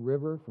the Elbe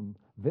River from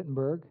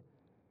Wittenberg,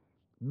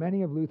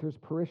 many of Luther's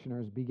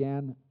parishioners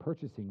began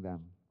purchasing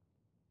them.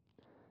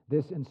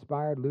 This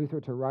inspired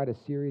Luther to write a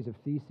series of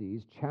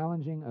theses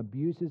challenging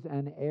abuses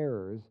and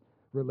errors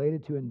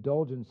related to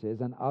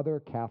indulgences and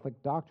other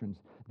Catholic doctrines.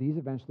 These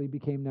eventually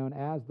became known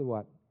as the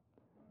what?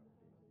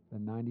 The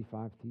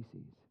 95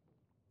 Theses.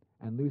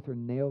 And Luther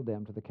nailed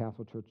them to the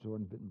Castle Church door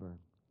in Wittenberg.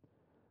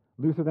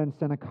 Luther then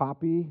sent a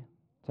copy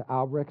to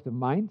Albrecht of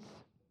Mainz.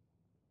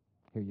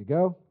 Here you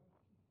go.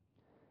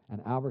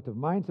 And Albrecht of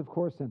Mainz, of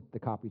course, sent the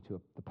copy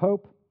to the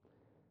Pope.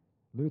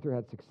 Luther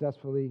had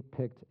successfully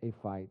picked a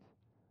fight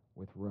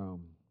with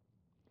Rome.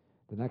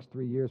 The next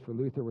 3 years for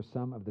Luther were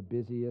some of the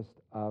busiest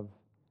of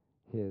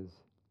his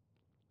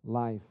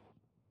life.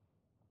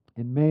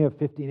 In May of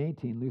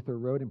 1518, Luther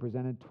wrote and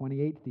presented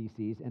 28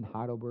 theses in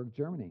Heidelberg,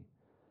 Germany,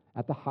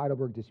 at the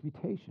Heidelberg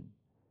Disputation.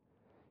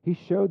 He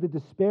showed the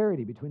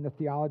disparity between the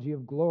theology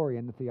of glory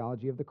and the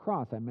theology of the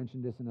cross. I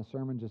mentioned this in a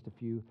sermon just a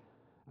few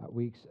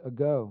weeks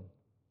ago.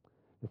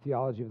 The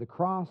theology of the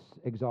cross,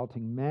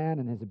 exalting man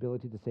and his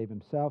ability to save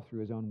himself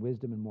through his own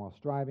wisdom and moral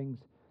strivings,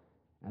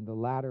 and the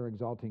latter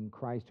exalting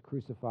Christ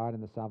crucified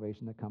and the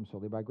salvation that comes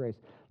solely by grace.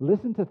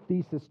 Listen to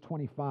Thesis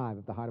 25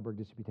 of the Heidelberg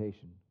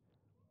Disputation.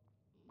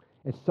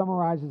 It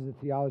summarizes the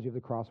theology of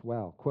the cross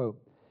well.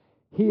 Quote,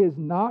 "He is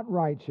not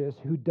righteous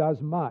who does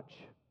much,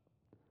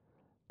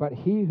 but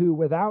he who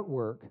without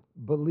work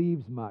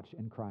believes much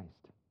in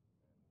Christ."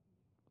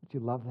 Don't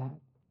you love that?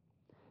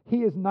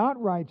 He is not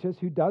righteous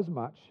who does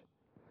much,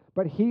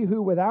 but he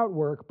who without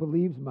work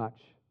believes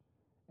much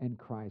in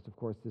Christ. Of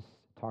course, this is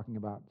talking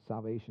about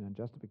salvation and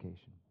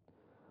justification.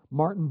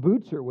 Martin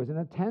Bucer was in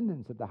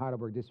attendance at the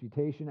Heidelberg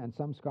Disputation, and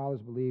some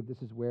scholars believe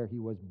this is where he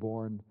was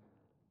born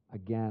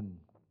again.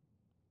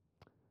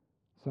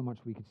 So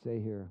much we could say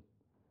here.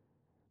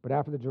 But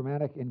after the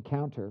dramatic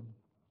encounter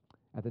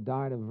at the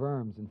Diet of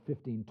Worms in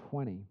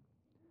 1520,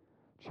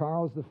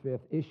 Charles V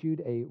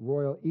issued a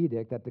royal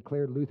edict that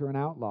declared Luther an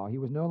outlaw. He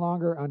was no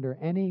longer under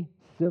any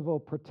civil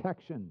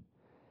protection.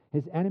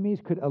 His enemies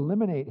could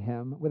eliminate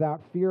him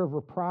without fear of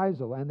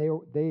reprisal, and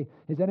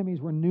his enemies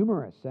were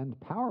numerous and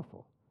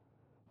powerful.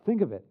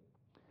 Think of it.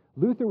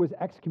 Luther was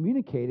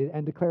excommunicated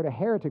and declared a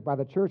heretic by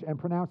the church and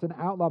pronounced an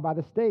outlaw by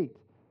the state.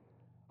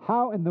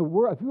 How in the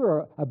world, if you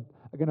were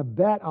going to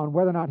bet on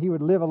whether or not he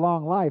would live a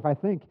long life, I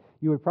think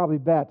you would probably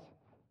bet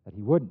that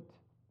he wouldn't.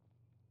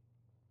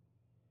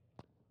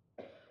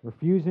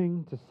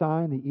 Refusing to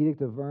sign the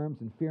Edict of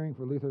Worms and fearing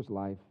for Luther's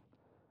life,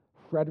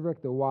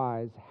 Frederick the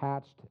Wise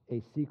hatched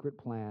a secret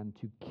plan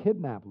to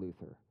kidnap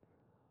Luther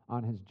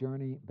on his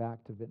journey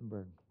back to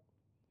Wittenberg,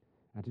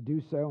 and to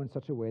do so in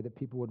such a way that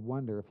people would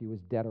wonder if he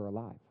was dead or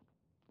alive.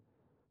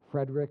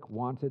 Frederick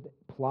wanted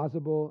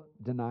plausible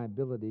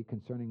deniability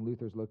concerning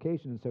Luther's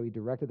location, and so he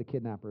directed the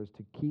kidnappers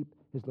to keep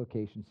his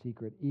location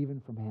secret even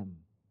from him.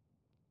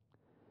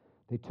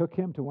 They took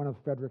him to one of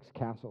Frederick's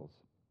castles,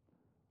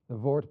 the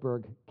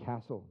Wartburg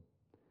Castle,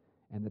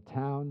 and the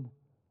town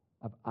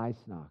of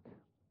Eisenach.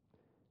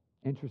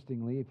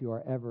 Interestingly, if you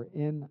are ever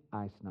in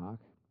Eisenach,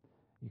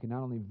 you can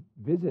not only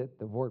visit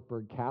the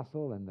Wartburg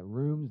Castle and the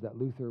rooms that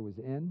Luther was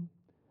in,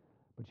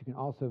 but you can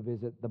also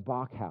visit the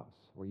Bach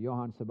House, where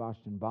Johann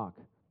Sebastian Bach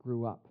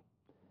grew up,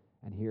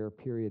 and hear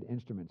period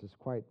instruments. It's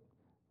quite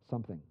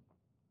something.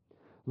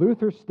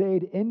 Luther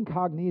stayed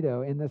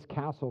incognito in this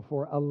castle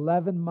for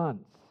 11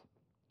 months,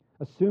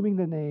 assuming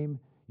the name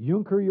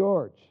Junker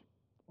George,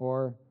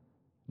 or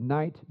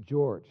Knight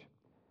George.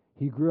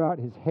 He grew out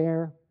his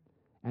hair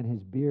and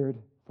his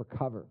beard for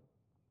cover.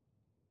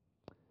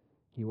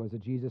 He was a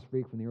Jesus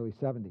freak from the early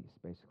 70s,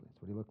 basically.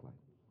 That's what he looked like.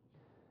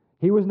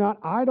 He was not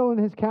idle in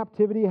his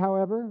captivity,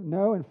 however.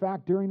 No, in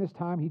fact, during this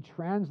time, he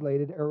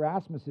translated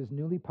Erasmus's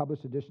newly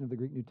published edition of the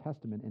Greek New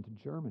Testament into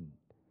German.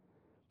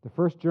 The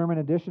first German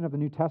edition of the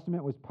New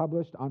Testament was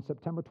published on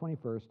September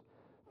 21st,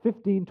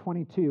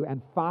 1522,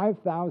 and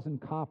 5,000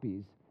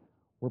 copies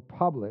were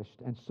published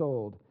and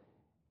sold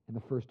in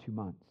the first 2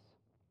 months.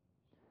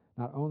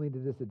 Not only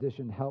did this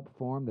edition help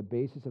form the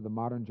basis of the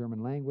modern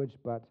German language,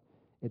 but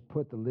it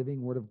put the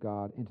living Word of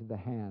God into the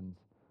hands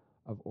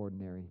of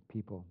ordinary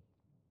people.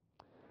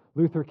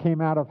 Luther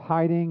came out of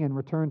hiding and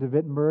returned to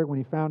Wittenberg when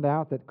he found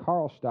out that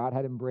Karlstadt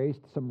had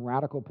embraced some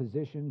radical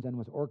positions and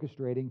was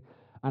orchestrating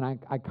an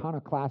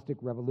iconoclastic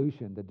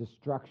revolution, the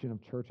destruction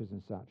of churches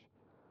and such.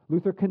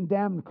 Luther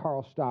condemned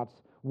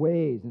Karlstadt's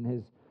ways and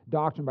his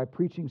doctrine by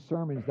preaching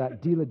sermons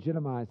that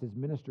delegitimized his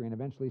ministry and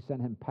eventually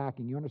sent him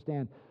packing. You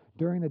understand,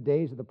 during the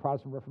days of the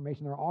Protestant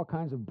Reformation, there were all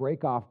kinds of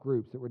break-off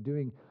groups that were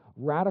doing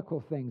radical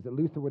things that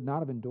Luther would not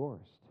have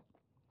endorsed.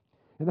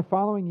 In the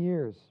following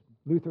years,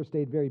 Luther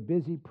stayed very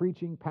busy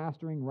preaching,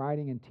 pastoring,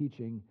 writing, and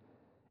teaching.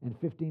 In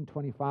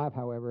 1525,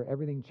 however,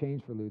 everything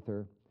changed for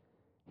Luther.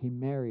 He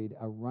married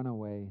a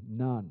runaway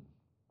nun.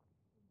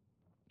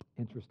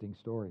 Interesting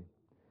story.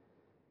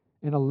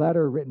 In a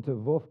letter written to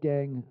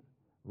Wolfgang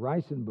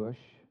Reisenbusch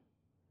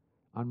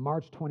on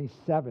March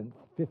 27th,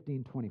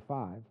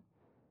 1525,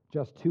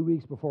 just 2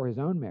 weeks before his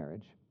own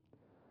marriage,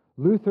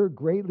 Luther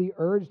greatly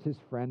urged his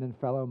friend and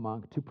fellow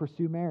monk to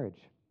pursue marriage.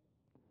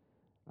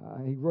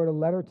 He wrote a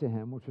letter to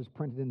him, which was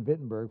printed in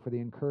Wittenberg for the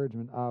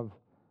encouragement of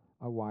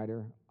a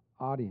wider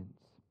audience.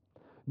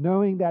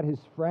 Knowing that his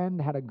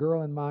friend had a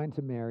girl in mind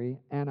to marry,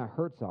 Anna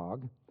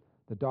Herzog,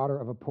 the daughter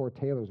of a poor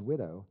tailor's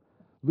widow,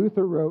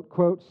 Luther wrote,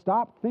 quote,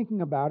 "Stop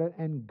thinking about it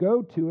and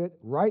go to it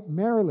right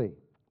merrily.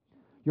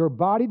 Your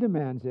body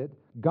demands it,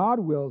 God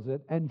wills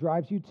it, and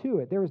drives you to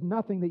it. There is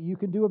nothing that you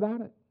can do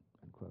about it."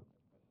 Unquote.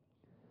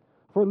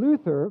 For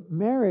Luther,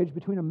 marriage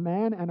between a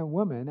man and a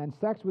woman and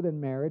sex within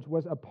marriage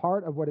was a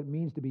part of what it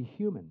means to be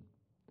human.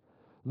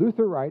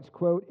 Luther writes,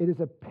 quote, "It is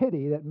a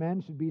pity that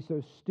men should be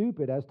so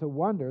stupid as to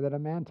wonder that a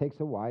man takes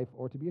a wife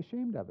or to be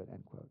ashamed of it,"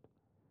 end quote.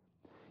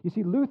 You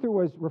see, Luther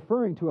was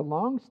referring to a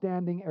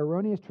long-standing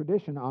erroneous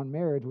tradition on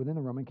marriage within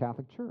the Roman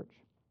Catholic Church.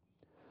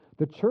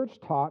 The Church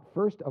taught,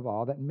 first of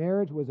all, that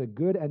marriage was a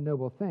good and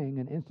noble thing,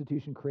 an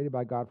institution created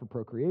by God for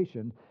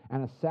procreation,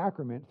 and a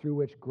sacrament through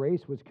which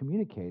grace was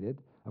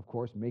communicated, of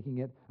course, making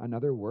it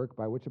another work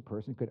by which a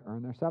person could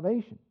earn their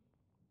salvation.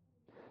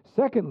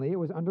 Secondly, it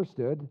was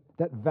understood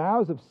that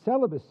vows of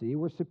celibacy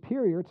were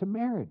superior to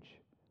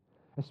marriage,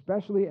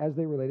 especially as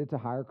they related to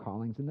higher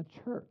callings in the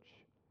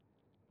church,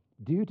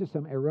 due to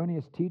some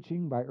erroneous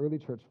teaching by early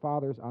church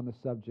fathers on the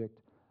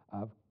subject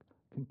of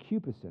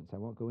concupiscence. I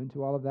won't go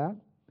into all of that,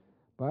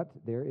 but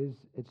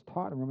it's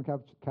taught in Roman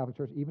Catholic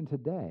Church even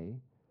today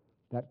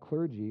that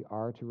clergy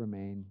are to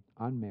remain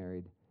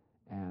unmarried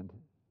and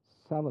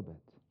celibate.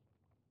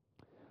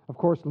 Of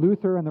course,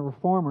 Luther and the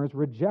Reformers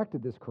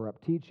rejected this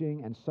corrupt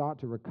teaching and sought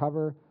to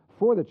recover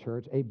for the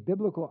church a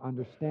biblical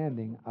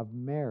understanding of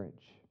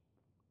marriage.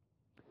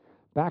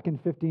 Back in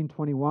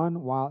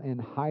 1521, while in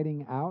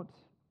hiding out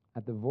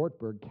at the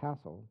Wartburg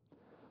Castle,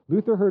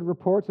 Luther heard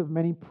reports of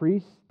many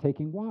priests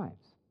taking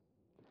wives.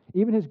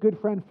 Even his good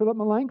friend Philip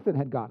Melanchthon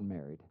had gotten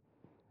married.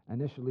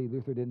 Initially,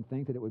 Luther didn't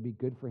think that it would be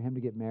good for him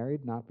to get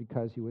married, not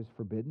because he was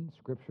forbidden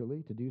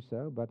scripturally to do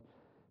so, but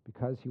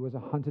because he was a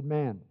hunted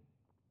man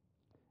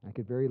and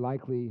could very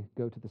likely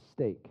go to the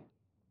stake.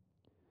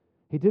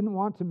 He didn't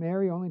want to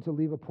marry only to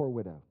leave a poor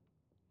widow.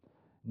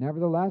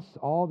 Nevertheless,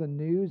 all the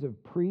news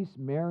of priests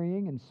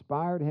marrying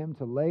inspired him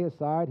to lay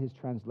aside his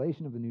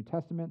translation of the New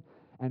Testament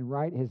and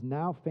write his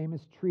now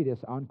famous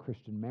treatise on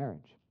Christian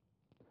marriage.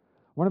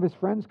 One of his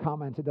friends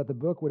commented that the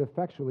book would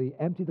effectually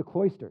empty the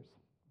cloisters.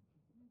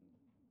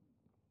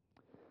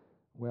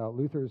 Well,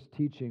 Luther's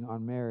teaching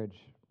on marriage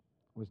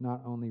was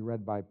not only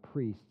read by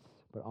priests,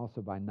 but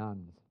also by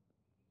nuns.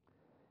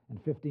 In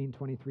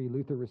 1523,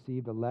 Luther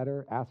received a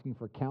letter asking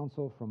for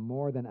counsel from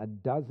more than a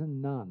dozen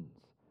nuns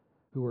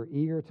who were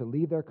eager to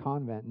leave their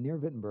convent near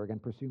Wittenberg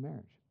and pursue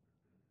marriage.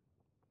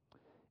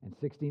 In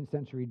 16th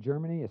century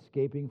Germany,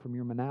 escaping from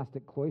your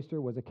monastic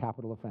cloister was a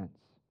capital offense.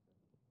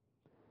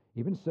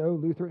 Even so,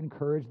 Luther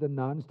encouraged the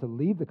nuns to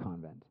leave the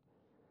convent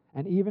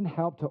and even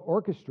helped to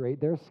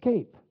orchestrate their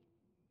escape.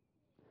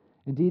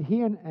 Indeed,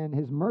 he and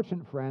his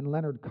merchant friend,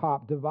 Leonard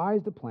Kopp,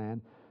 devised a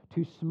plan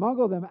to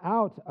smuggle them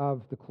out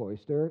of the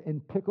cloister in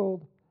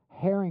pickled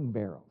herring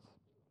barrels.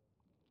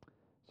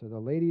 So the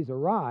ladies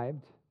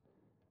arrived,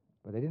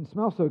 but they didn't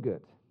smell so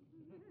good.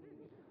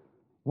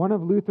 One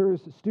of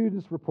Luther's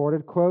students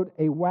reported, quote,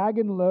 "A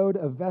wagon load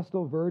of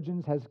Vestal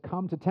virgins has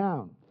come to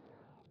town,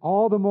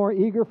 all the more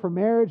eager for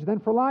marriage than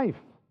for life.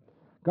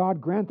 God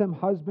grant them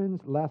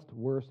husbands, lest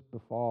worse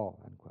befall,"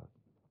 unquote.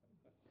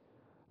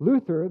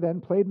 Luther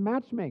then played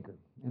matchmaker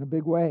in a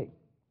big way,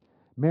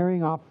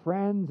 marrying off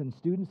friends and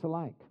students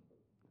alike.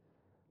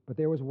 But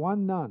there was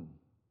one nun,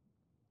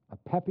 a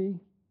peppy,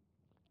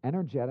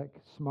 energetic,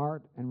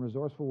 smart, and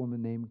resourceful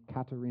woman named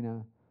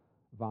Katharina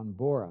von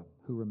Bora,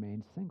 who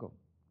remained single.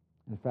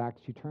 In fact,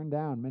 she turned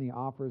down many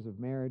offers of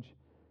marriage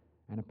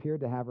and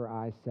appeared to have her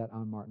eyes set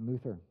on Martin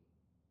Luther.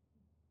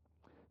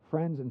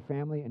 Friends and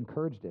family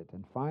encouraged it,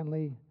 and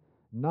finally,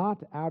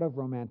 not out of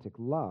romantic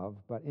love,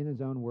 but in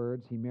his own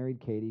words, he married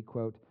Katie,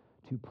 quote,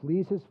 "to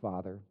please his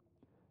father,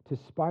 to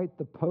spite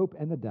the Pope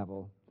and the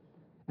devil,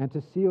 and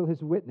to seal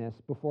his witness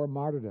before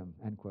martyrdom,"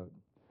 end quote.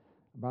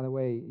 By the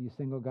way, you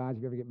single guys,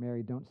 if you ever get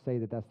married, don't say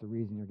that that's the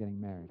reason you're getting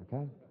married,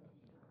 okay?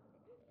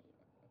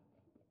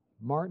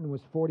 Martin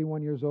was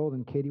 41 years old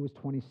and Katie was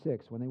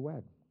 26 when they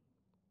wed.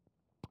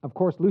 Of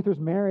course, Luther's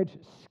marriage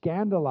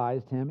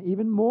scandalized him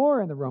even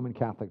more in the Roman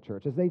Catholic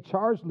Church, as they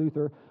charged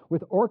Luther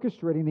with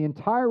orchestrating the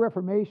entire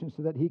Reformation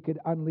so that he could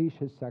unleash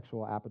his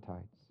sexual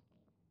appetites.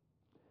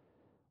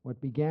 What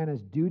began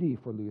as duty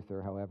for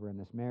Luther, however, in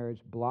this marriage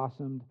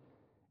blossomed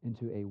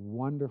into a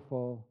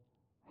wonderful,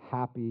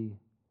 happy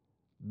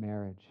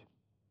marriage.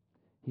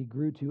 He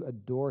grew to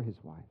adore his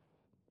wife.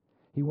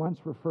 He once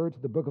referred to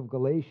the book of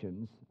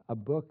Galatians, a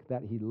book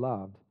that he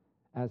loved,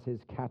 as his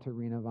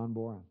Katerina von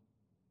Bora.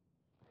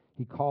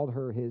 He called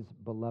her his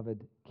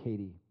beloved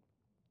Katie.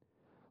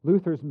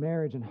 Luther's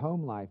marriage and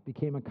home life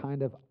became a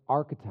kind of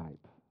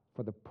archetype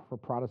for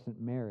Protestant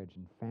marriage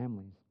and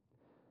families.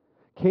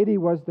 Katie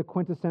was the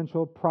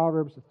quintessential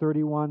Proverbs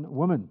 31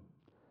 woman,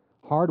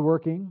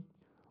 hardworking,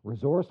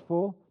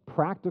 resourceful,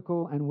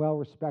 practical, and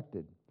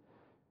well-respected.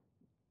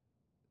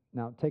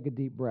 Now, take a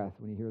deep breath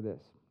when you hear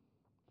this.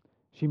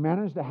 She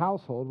managed a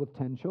household with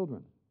 10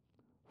 children.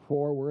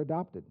 4 were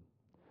adopted.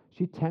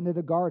 She tended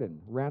a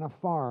garden, ran a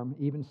farm,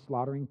 even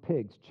slaughtering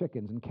pigs,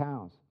 chickens, and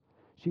cows.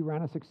 She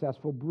ran a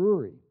successful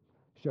brewery,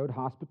 showed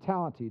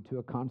hospitality to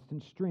a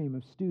constant stream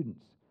of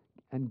students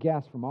and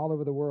guests from all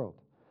over the world,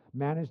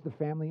 managed the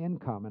family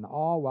income, and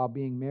all while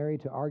being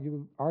married to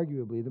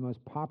arguably the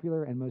most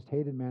popular and most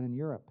hated man in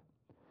Europe.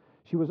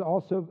 She was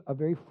also a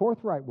very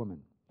forthright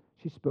woman.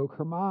 She spoke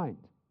her mind.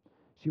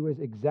 She was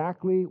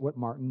exactly what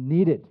Martin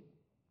needed,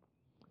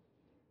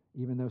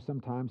 even though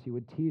sometimes he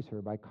would tease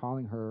her by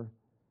calling her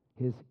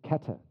his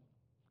Kette.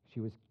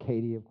 She was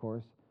Katie, of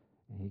course,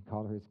 and he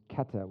called her his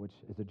Kette, which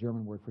is a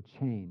German word for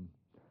chain,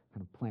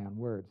 kind of play on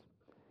words.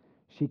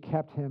 She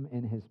kept him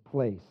in his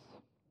place.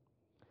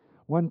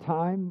 One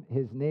time,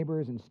 his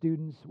neighbors and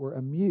students were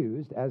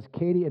amused as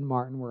Katie and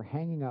Martin were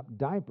hanging up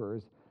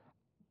diapers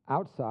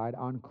outside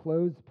on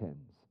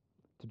clothespins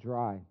to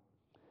dry.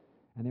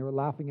 And they were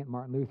laughing at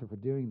Martin Luther for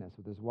doing this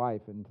with his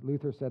wife. And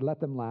Luther said, "Let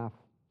them laugh.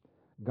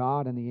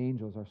 God and the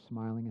angels are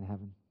smiling in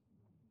heaven."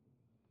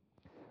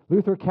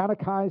 Luther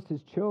catechized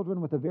his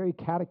children with the very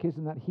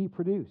catechism that he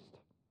produced,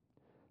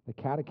 the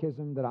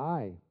catechism that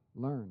I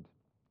learned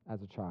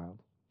as a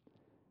child,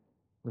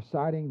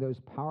 reciting those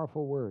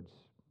powerful words,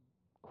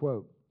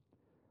 quote,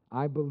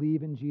 "I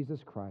believe in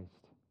Jesus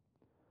Christ,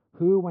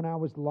 who, when I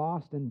was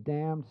lost and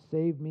damned,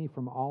 saved me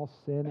from all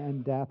sin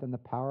and death and the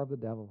power of the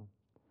devil,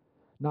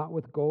 not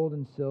with gold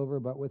and silver,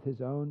 but with his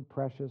own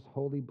precious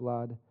holy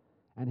blood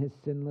and his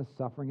sinless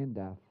suffering and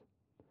death,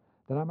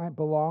 that I might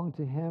belong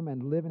to him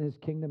and live in his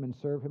kingdom and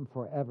serve him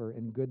forever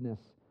in goodness,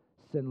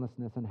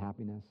 sinlessness, and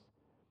happiness,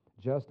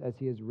 just as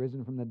he is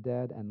risen from the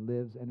dead and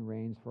lives and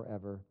reigns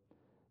forever.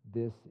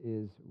 This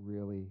is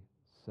really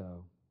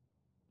so."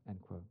 End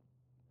quote.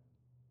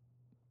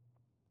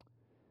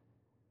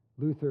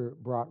 Luther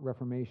brought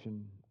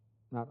Reformation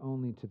not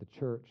only to the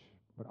church,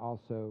 but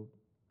also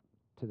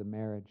to the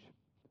marriage,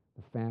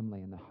 the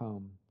family, and the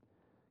home,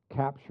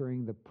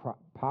 capturing the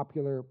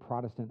popular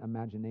Protestant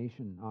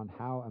imagination on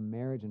how a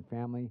marriage and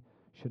family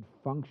should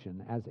function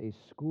as a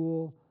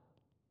school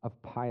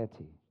of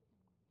piety,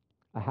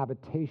 a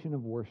habitation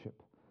of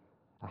worship,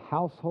 a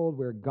household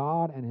where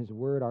God and his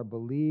word are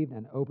believed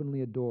and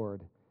openly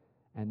adored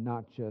and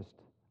not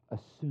just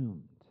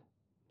assumed.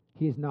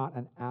 He is not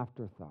an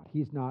afterthought.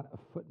 He's not a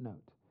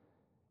footnote.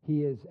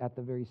 He is at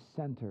the very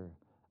center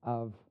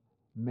of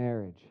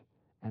marriage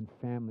and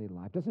family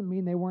life. Doesn't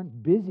mean they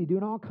weren't busy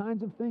doing all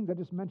kinds of things. I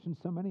just mentioned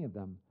so many of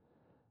them.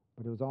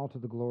 But it was all to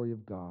the glory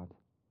of God.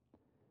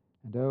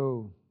 And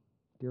oh,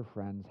 dear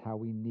friends, how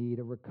we need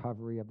a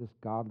recovery of this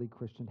godly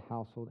Christian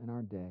household in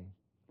our day,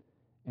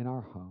 in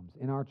our homes,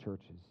 in our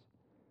churches,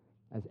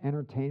 as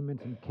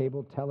entertainment and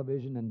cable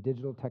television and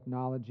digital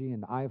technology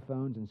and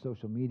iPhones and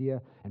social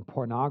media and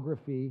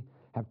pornography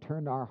have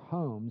turned our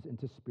homes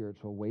into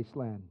spiritual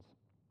wastelands.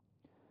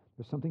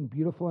 There's something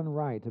beautiful and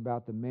right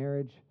about the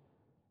marriage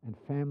and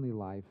family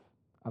life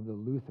of the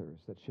Luthers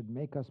that should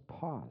make us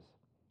pause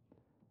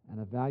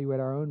and evaluate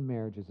our own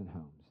marriages and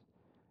homes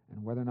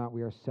and whether or not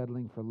we are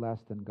settling for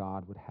less than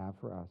God would have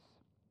for us.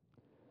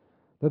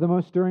 Though the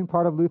most stirring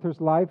part of Luther's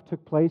life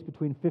took place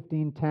between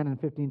 1510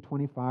 and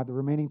 1525, the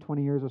remaining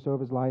 20 years or so of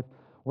his life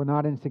were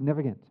not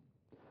insignificant.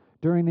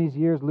 During these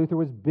years, Luther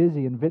was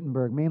busy in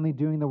Wittenberg, mainly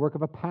doing the work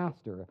of a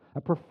pastor,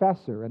 a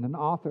professor, and an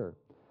author.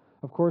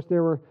 Of course,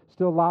 there were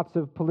still lots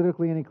of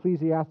politically and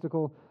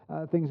ecclesiastical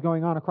things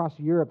going on across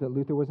Europe that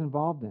Luther was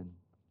involved in.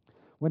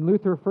 When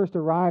Luther first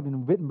arrived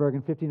in Wittenberg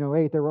in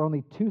 1508, there were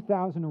only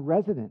 2,000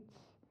 residents.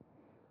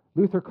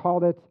 Luther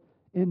called it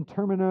in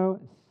termino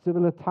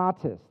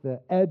civilitatis,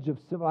 the edge of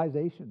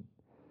civilization.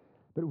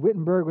 But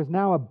Wittenberg was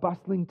now a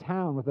bustling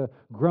town with a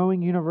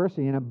growing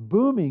university and a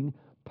booming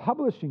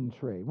publishing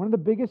trade, one of the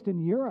biggest in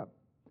Europe.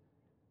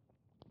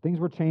 Things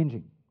were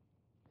changing.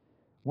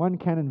 One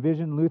can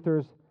envision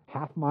Luther's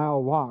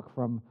half-mile walk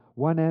from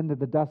one end of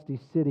the dusty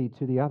city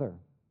to the other,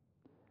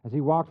 as he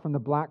walked from the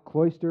black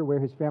cloister where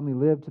his family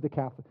lived to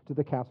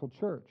the castle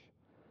church.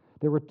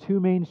 There were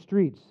 2 main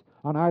streets,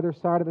 On either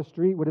side of the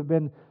street would have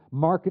been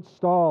market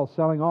stalls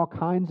selling all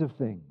kinds of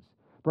things.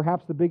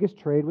 Perhaps the biggest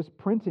trade was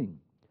printing,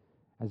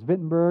 as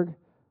Wittenberg,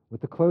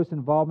 with the close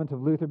involvement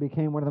of Luther,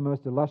 became one of the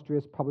most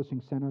illustrious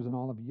publishing centers in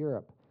all of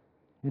Europe.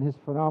 In his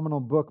phenomenal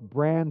book,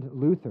 Brand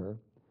Luther,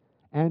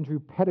 Andrew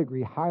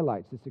Pettigrew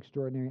highlights this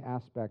extraordinary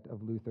aspect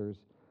of Luther's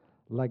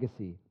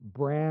legacy.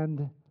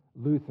 Brand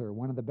Luther,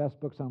 one of the best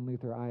books on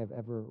Luther I have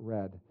ever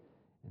read,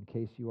 in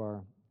case you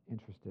are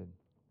interested.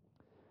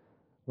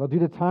 Well, due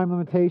to time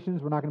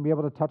limitations, we're not going to be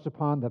able to touch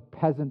upon the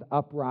peasant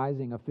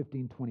uprising of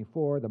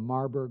 1524, the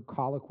Marburg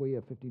Colloquy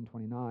of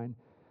 1529,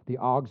 the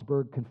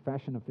Augsburg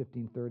Confession of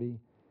 1530,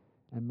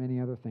 and many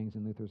other things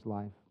in Luther's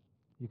life.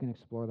 You can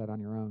explore that on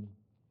your own.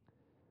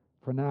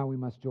 For now, we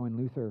must join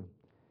Luther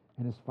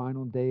in his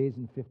final days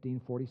in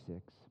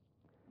 1546.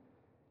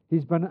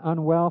 He's been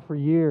unwell for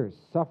years,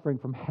 suffering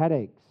from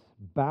headaches,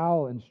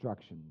 bowel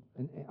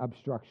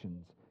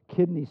obstructions,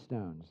 kidney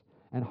stones,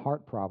 and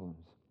heart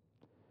problems.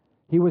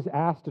 He was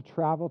asked to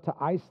travel to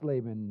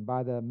Eisleben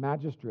by the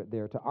magistrate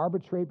there to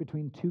arbitrate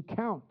between two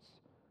counts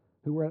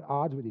who were at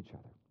odds with each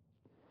other.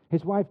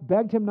 His wife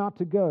begged him not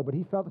to go, but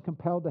he felt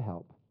compelled to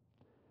help.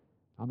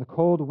 On the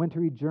cold,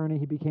 wintry journey,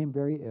 he became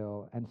very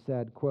ill and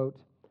said, quote,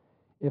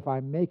 "If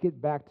I make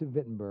it back to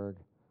Wittenberg,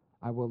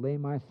 I will lay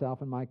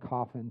myself in my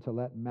coffin to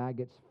let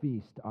maggots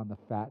feast on the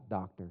fat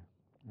doctor."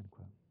 End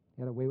quote.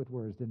 He had a way with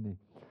words, didn't he?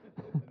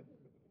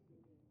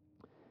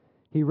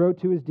 He wrote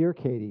to his dear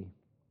Katie,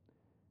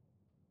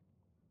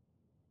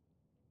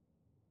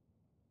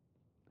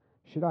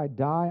 "Should I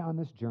die on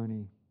this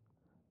journey,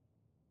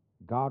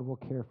 God will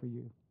care for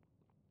you.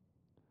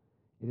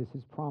 It is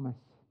his promise.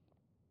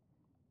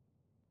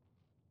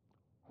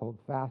 Hold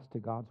fast to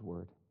God's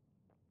word."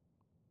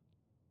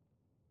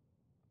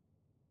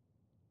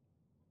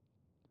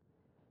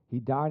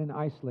 He died in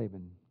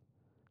Eisleben,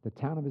 the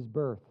town of his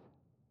birth,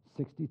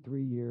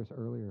 63 years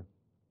earlier.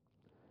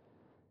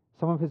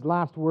 Some of his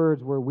last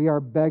words were, "We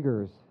are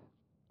beggars.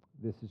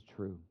 This is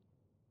true."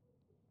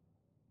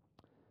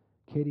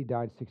 Katie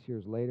died 6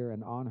 years later,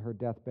 and on her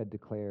deathbed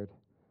declared,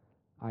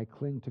 "I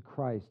cling to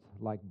Christ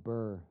like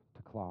burr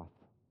to cloth."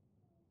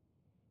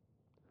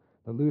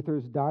 The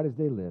Luthers died as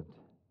they lived,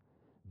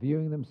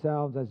 viewing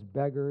themselves as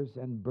beggars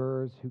and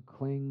burrs who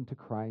cling to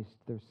Christ,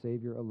 their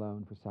Savior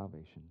alone, for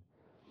salvation.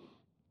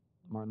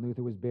 Martin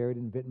Luther was buried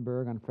in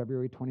Wittenberg on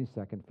February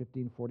 22nd,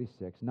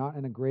 1546, not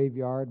in a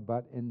graveyard,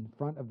 but in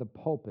front of the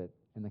pulpit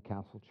in the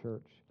castle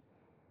church.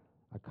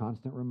 A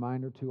constant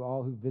reminder to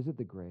all who visit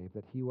the grave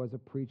that he was a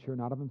preacher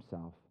not of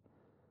himself,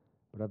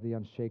 but of the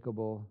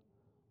unshakable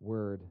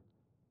word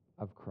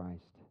of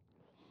Christ.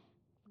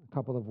 A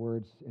couple of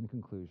words in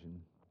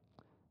conclusion.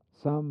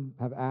 Some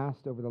have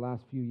asked over the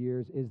last few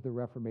years, is the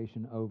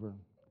Reformation over?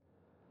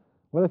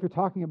 Well, if you're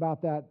talking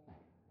about that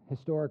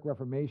historic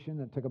Reformation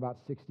that took about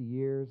 60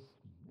 years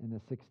in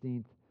the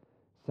 16th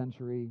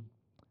century,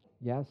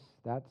 yes,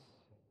 that's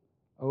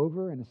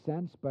over in a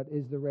sense, but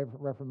is the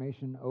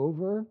Reformation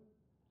over?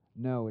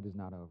 No, it is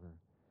not over.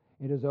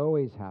 It is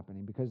always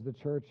happening because the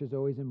church is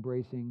always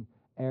embracing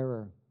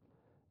error.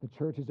 The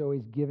church is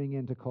always giving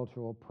in to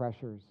cultural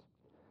pressures.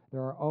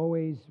 There are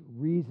always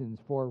reasons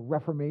for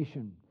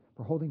reformation,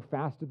 for holding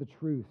fast to the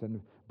truth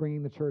and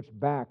bringing the church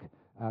back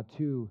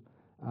to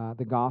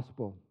the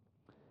gospel.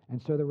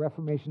 And so the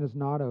Reformation is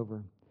not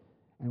over,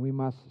 and we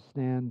must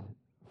stand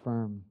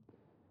firm.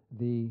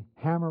 The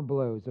hammer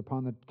blows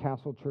upon the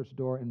castle church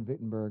door in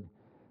Wittenberg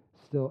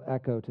still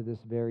echo to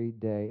this very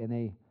day, and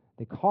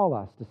they call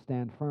us to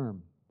stand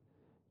firm,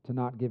 to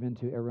not give in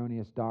to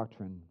erroneous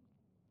doctrine.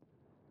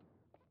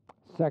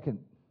 Second,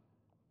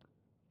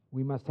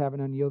 we must have an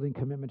unyielding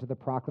commitment to the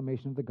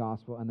proclamation of the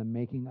gospel and the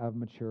making of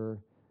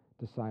mature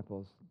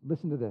disciples.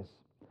 Listen to this.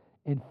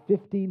 In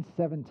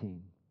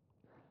 1517,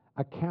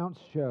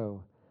 accounts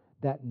show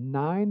that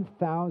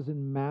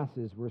 9,000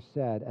 masses were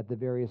said at the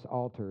various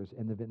altars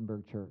in the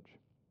Wittenberg church,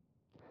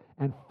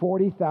 and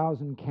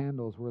 40,000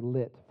 candles were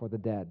lit for the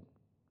dead.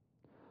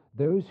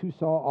 Those who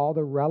saw all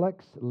the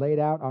relics laid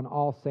out on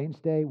All Saints'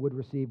 Day would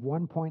receive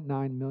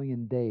 1.9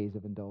 million days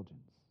of indulgence.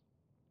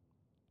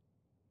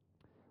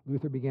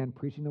 Luther began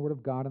preaching the word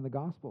of God and the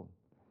gospel,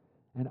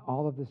 and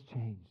all of this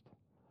changed.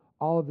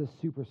 All of this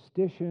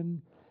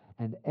superstition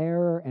and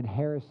error and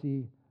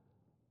heresy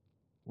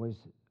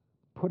was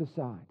put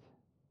aside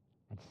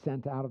and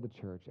sent out of the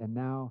church, and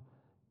now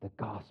the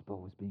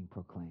gospel was being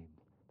proclaimed,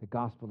 the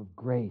gospel of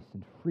grace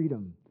and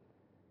freedom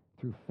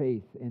through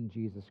faith in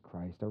Jesus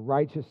Christ, a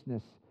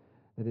righteousness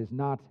that is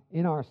not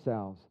in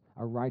ourselves,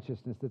 a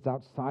righteousness that's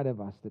outside of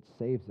us that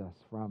saves us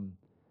from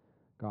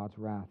God's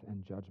wrath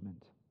and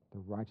judgment, the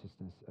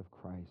righteousness of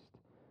Christ.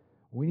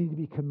 We need to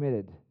be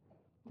committed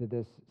to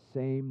this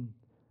same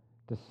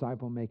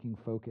disciple-making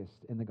focus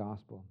in the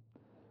gospel.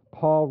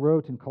 Paul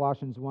wrote in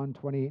Colossians 1,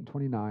 28 and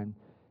 29,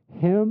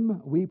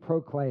 "Him we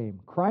proclaim,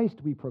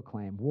 Christ we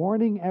proclaim,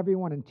 warning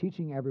everyone and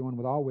teaching everyone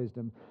with all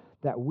wisdom,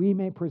 that we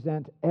may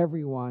present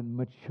everyone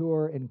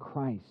mature in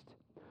Christ.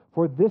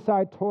 For this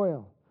I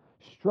toil,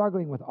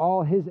 struggling with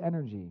all his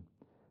energy,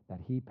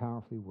 that he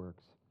powerfully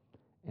works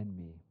in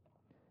me."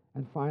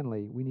 And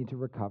finally, we need to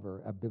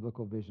recover a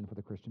biblical vision for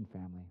the Christian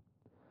family.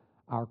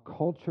 Our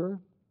culture,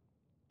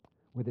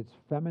 with its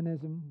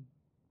feminism,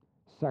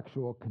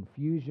 sexual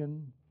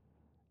confusion,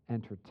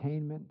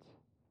 entertainment,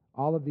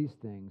 all of these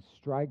things,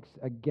 strikes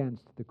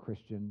against the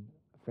Christian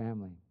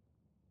family.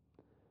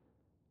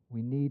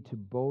 We need to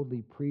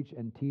boldly preach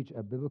and teach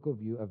a biblical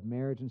view of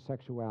marriage and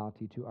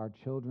sexuality to our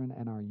children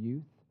and our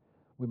youth.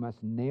 We must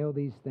nail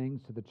these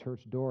things to the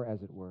church door,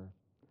 as it were,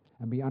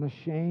 and be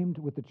unashamed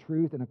with the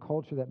truth in a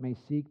culture that may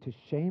seek to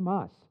shame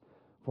us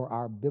for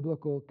our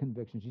biblical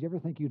convictions. Did you ever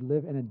think you'd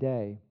live in a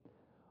day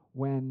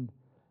when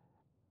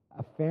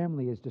a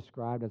family is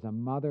described as a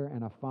mother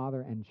and a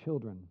father and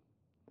children,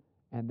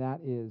 and that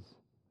is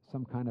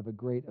some kind of a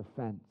great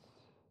offense?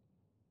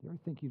 Do you ever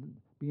think you'd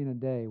be in a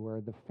day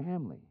where the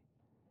family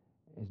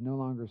is no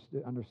longer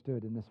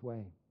understood in this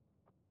way?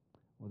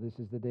 Well, this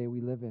is the day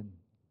we live in,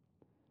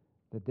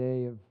 the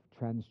day of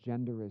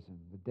transgenderism,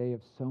 the day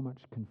of so much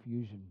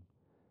confusion.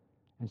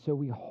 And so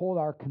we hold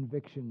our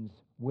convictions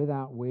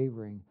without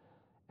wavering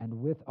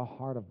and with a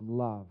heart of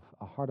love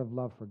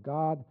for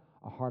God,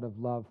 a heart of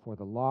love for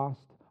the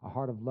lost, a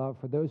heart of love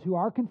for those who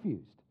are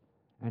confused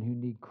and who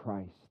need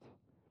Christ.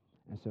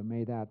 And so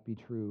may that be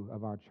true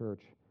of our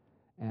church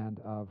and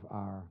of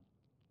our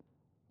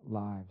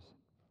lives.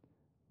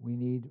 We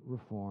need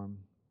reform.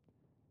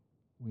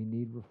 We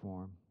need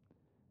reform.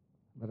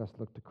 Let us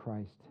look to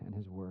Christ and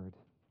His Word.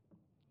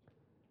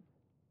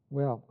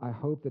 Well, I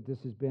hope that this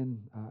has been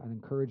an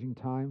encouraging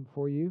time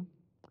for you.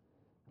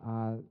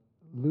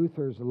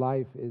 Luther's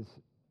life is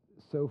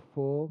so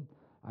full.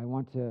 I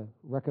want to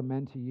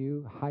recommend to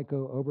you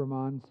Heiko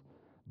Obermann's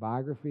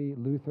biography,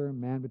 Luther,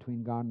 Man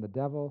Between God and the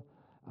Devil.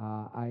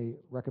 I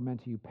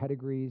recommend to you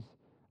Pedigree's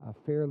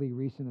fairly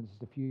recent,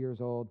 just a few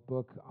years old,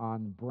 book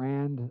on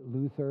Brand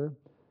Luther,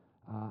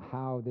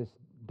 how this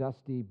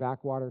dusty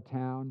backwater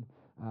town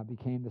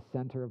became the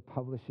center of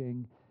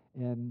publishing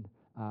in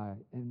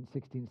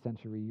 16th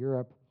century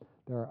Europe.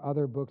 There are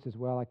other books as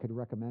well I could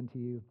recommend to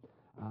you,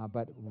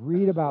 but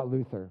read about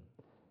Luther,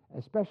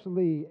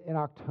 especially in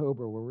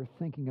October where we're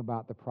thinking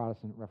about the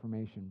Protestant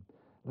Reformation.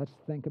 Let's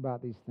think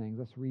about these things.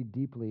 Let's read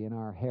deeply in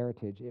our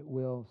heritage. It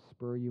will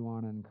spur you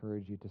on and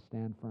encourage you to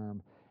stand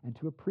firm and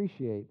to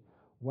appreciate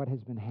what has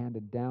been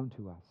handed down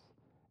to us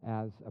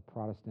as a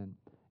Protestant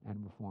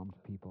and Reformed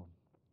people.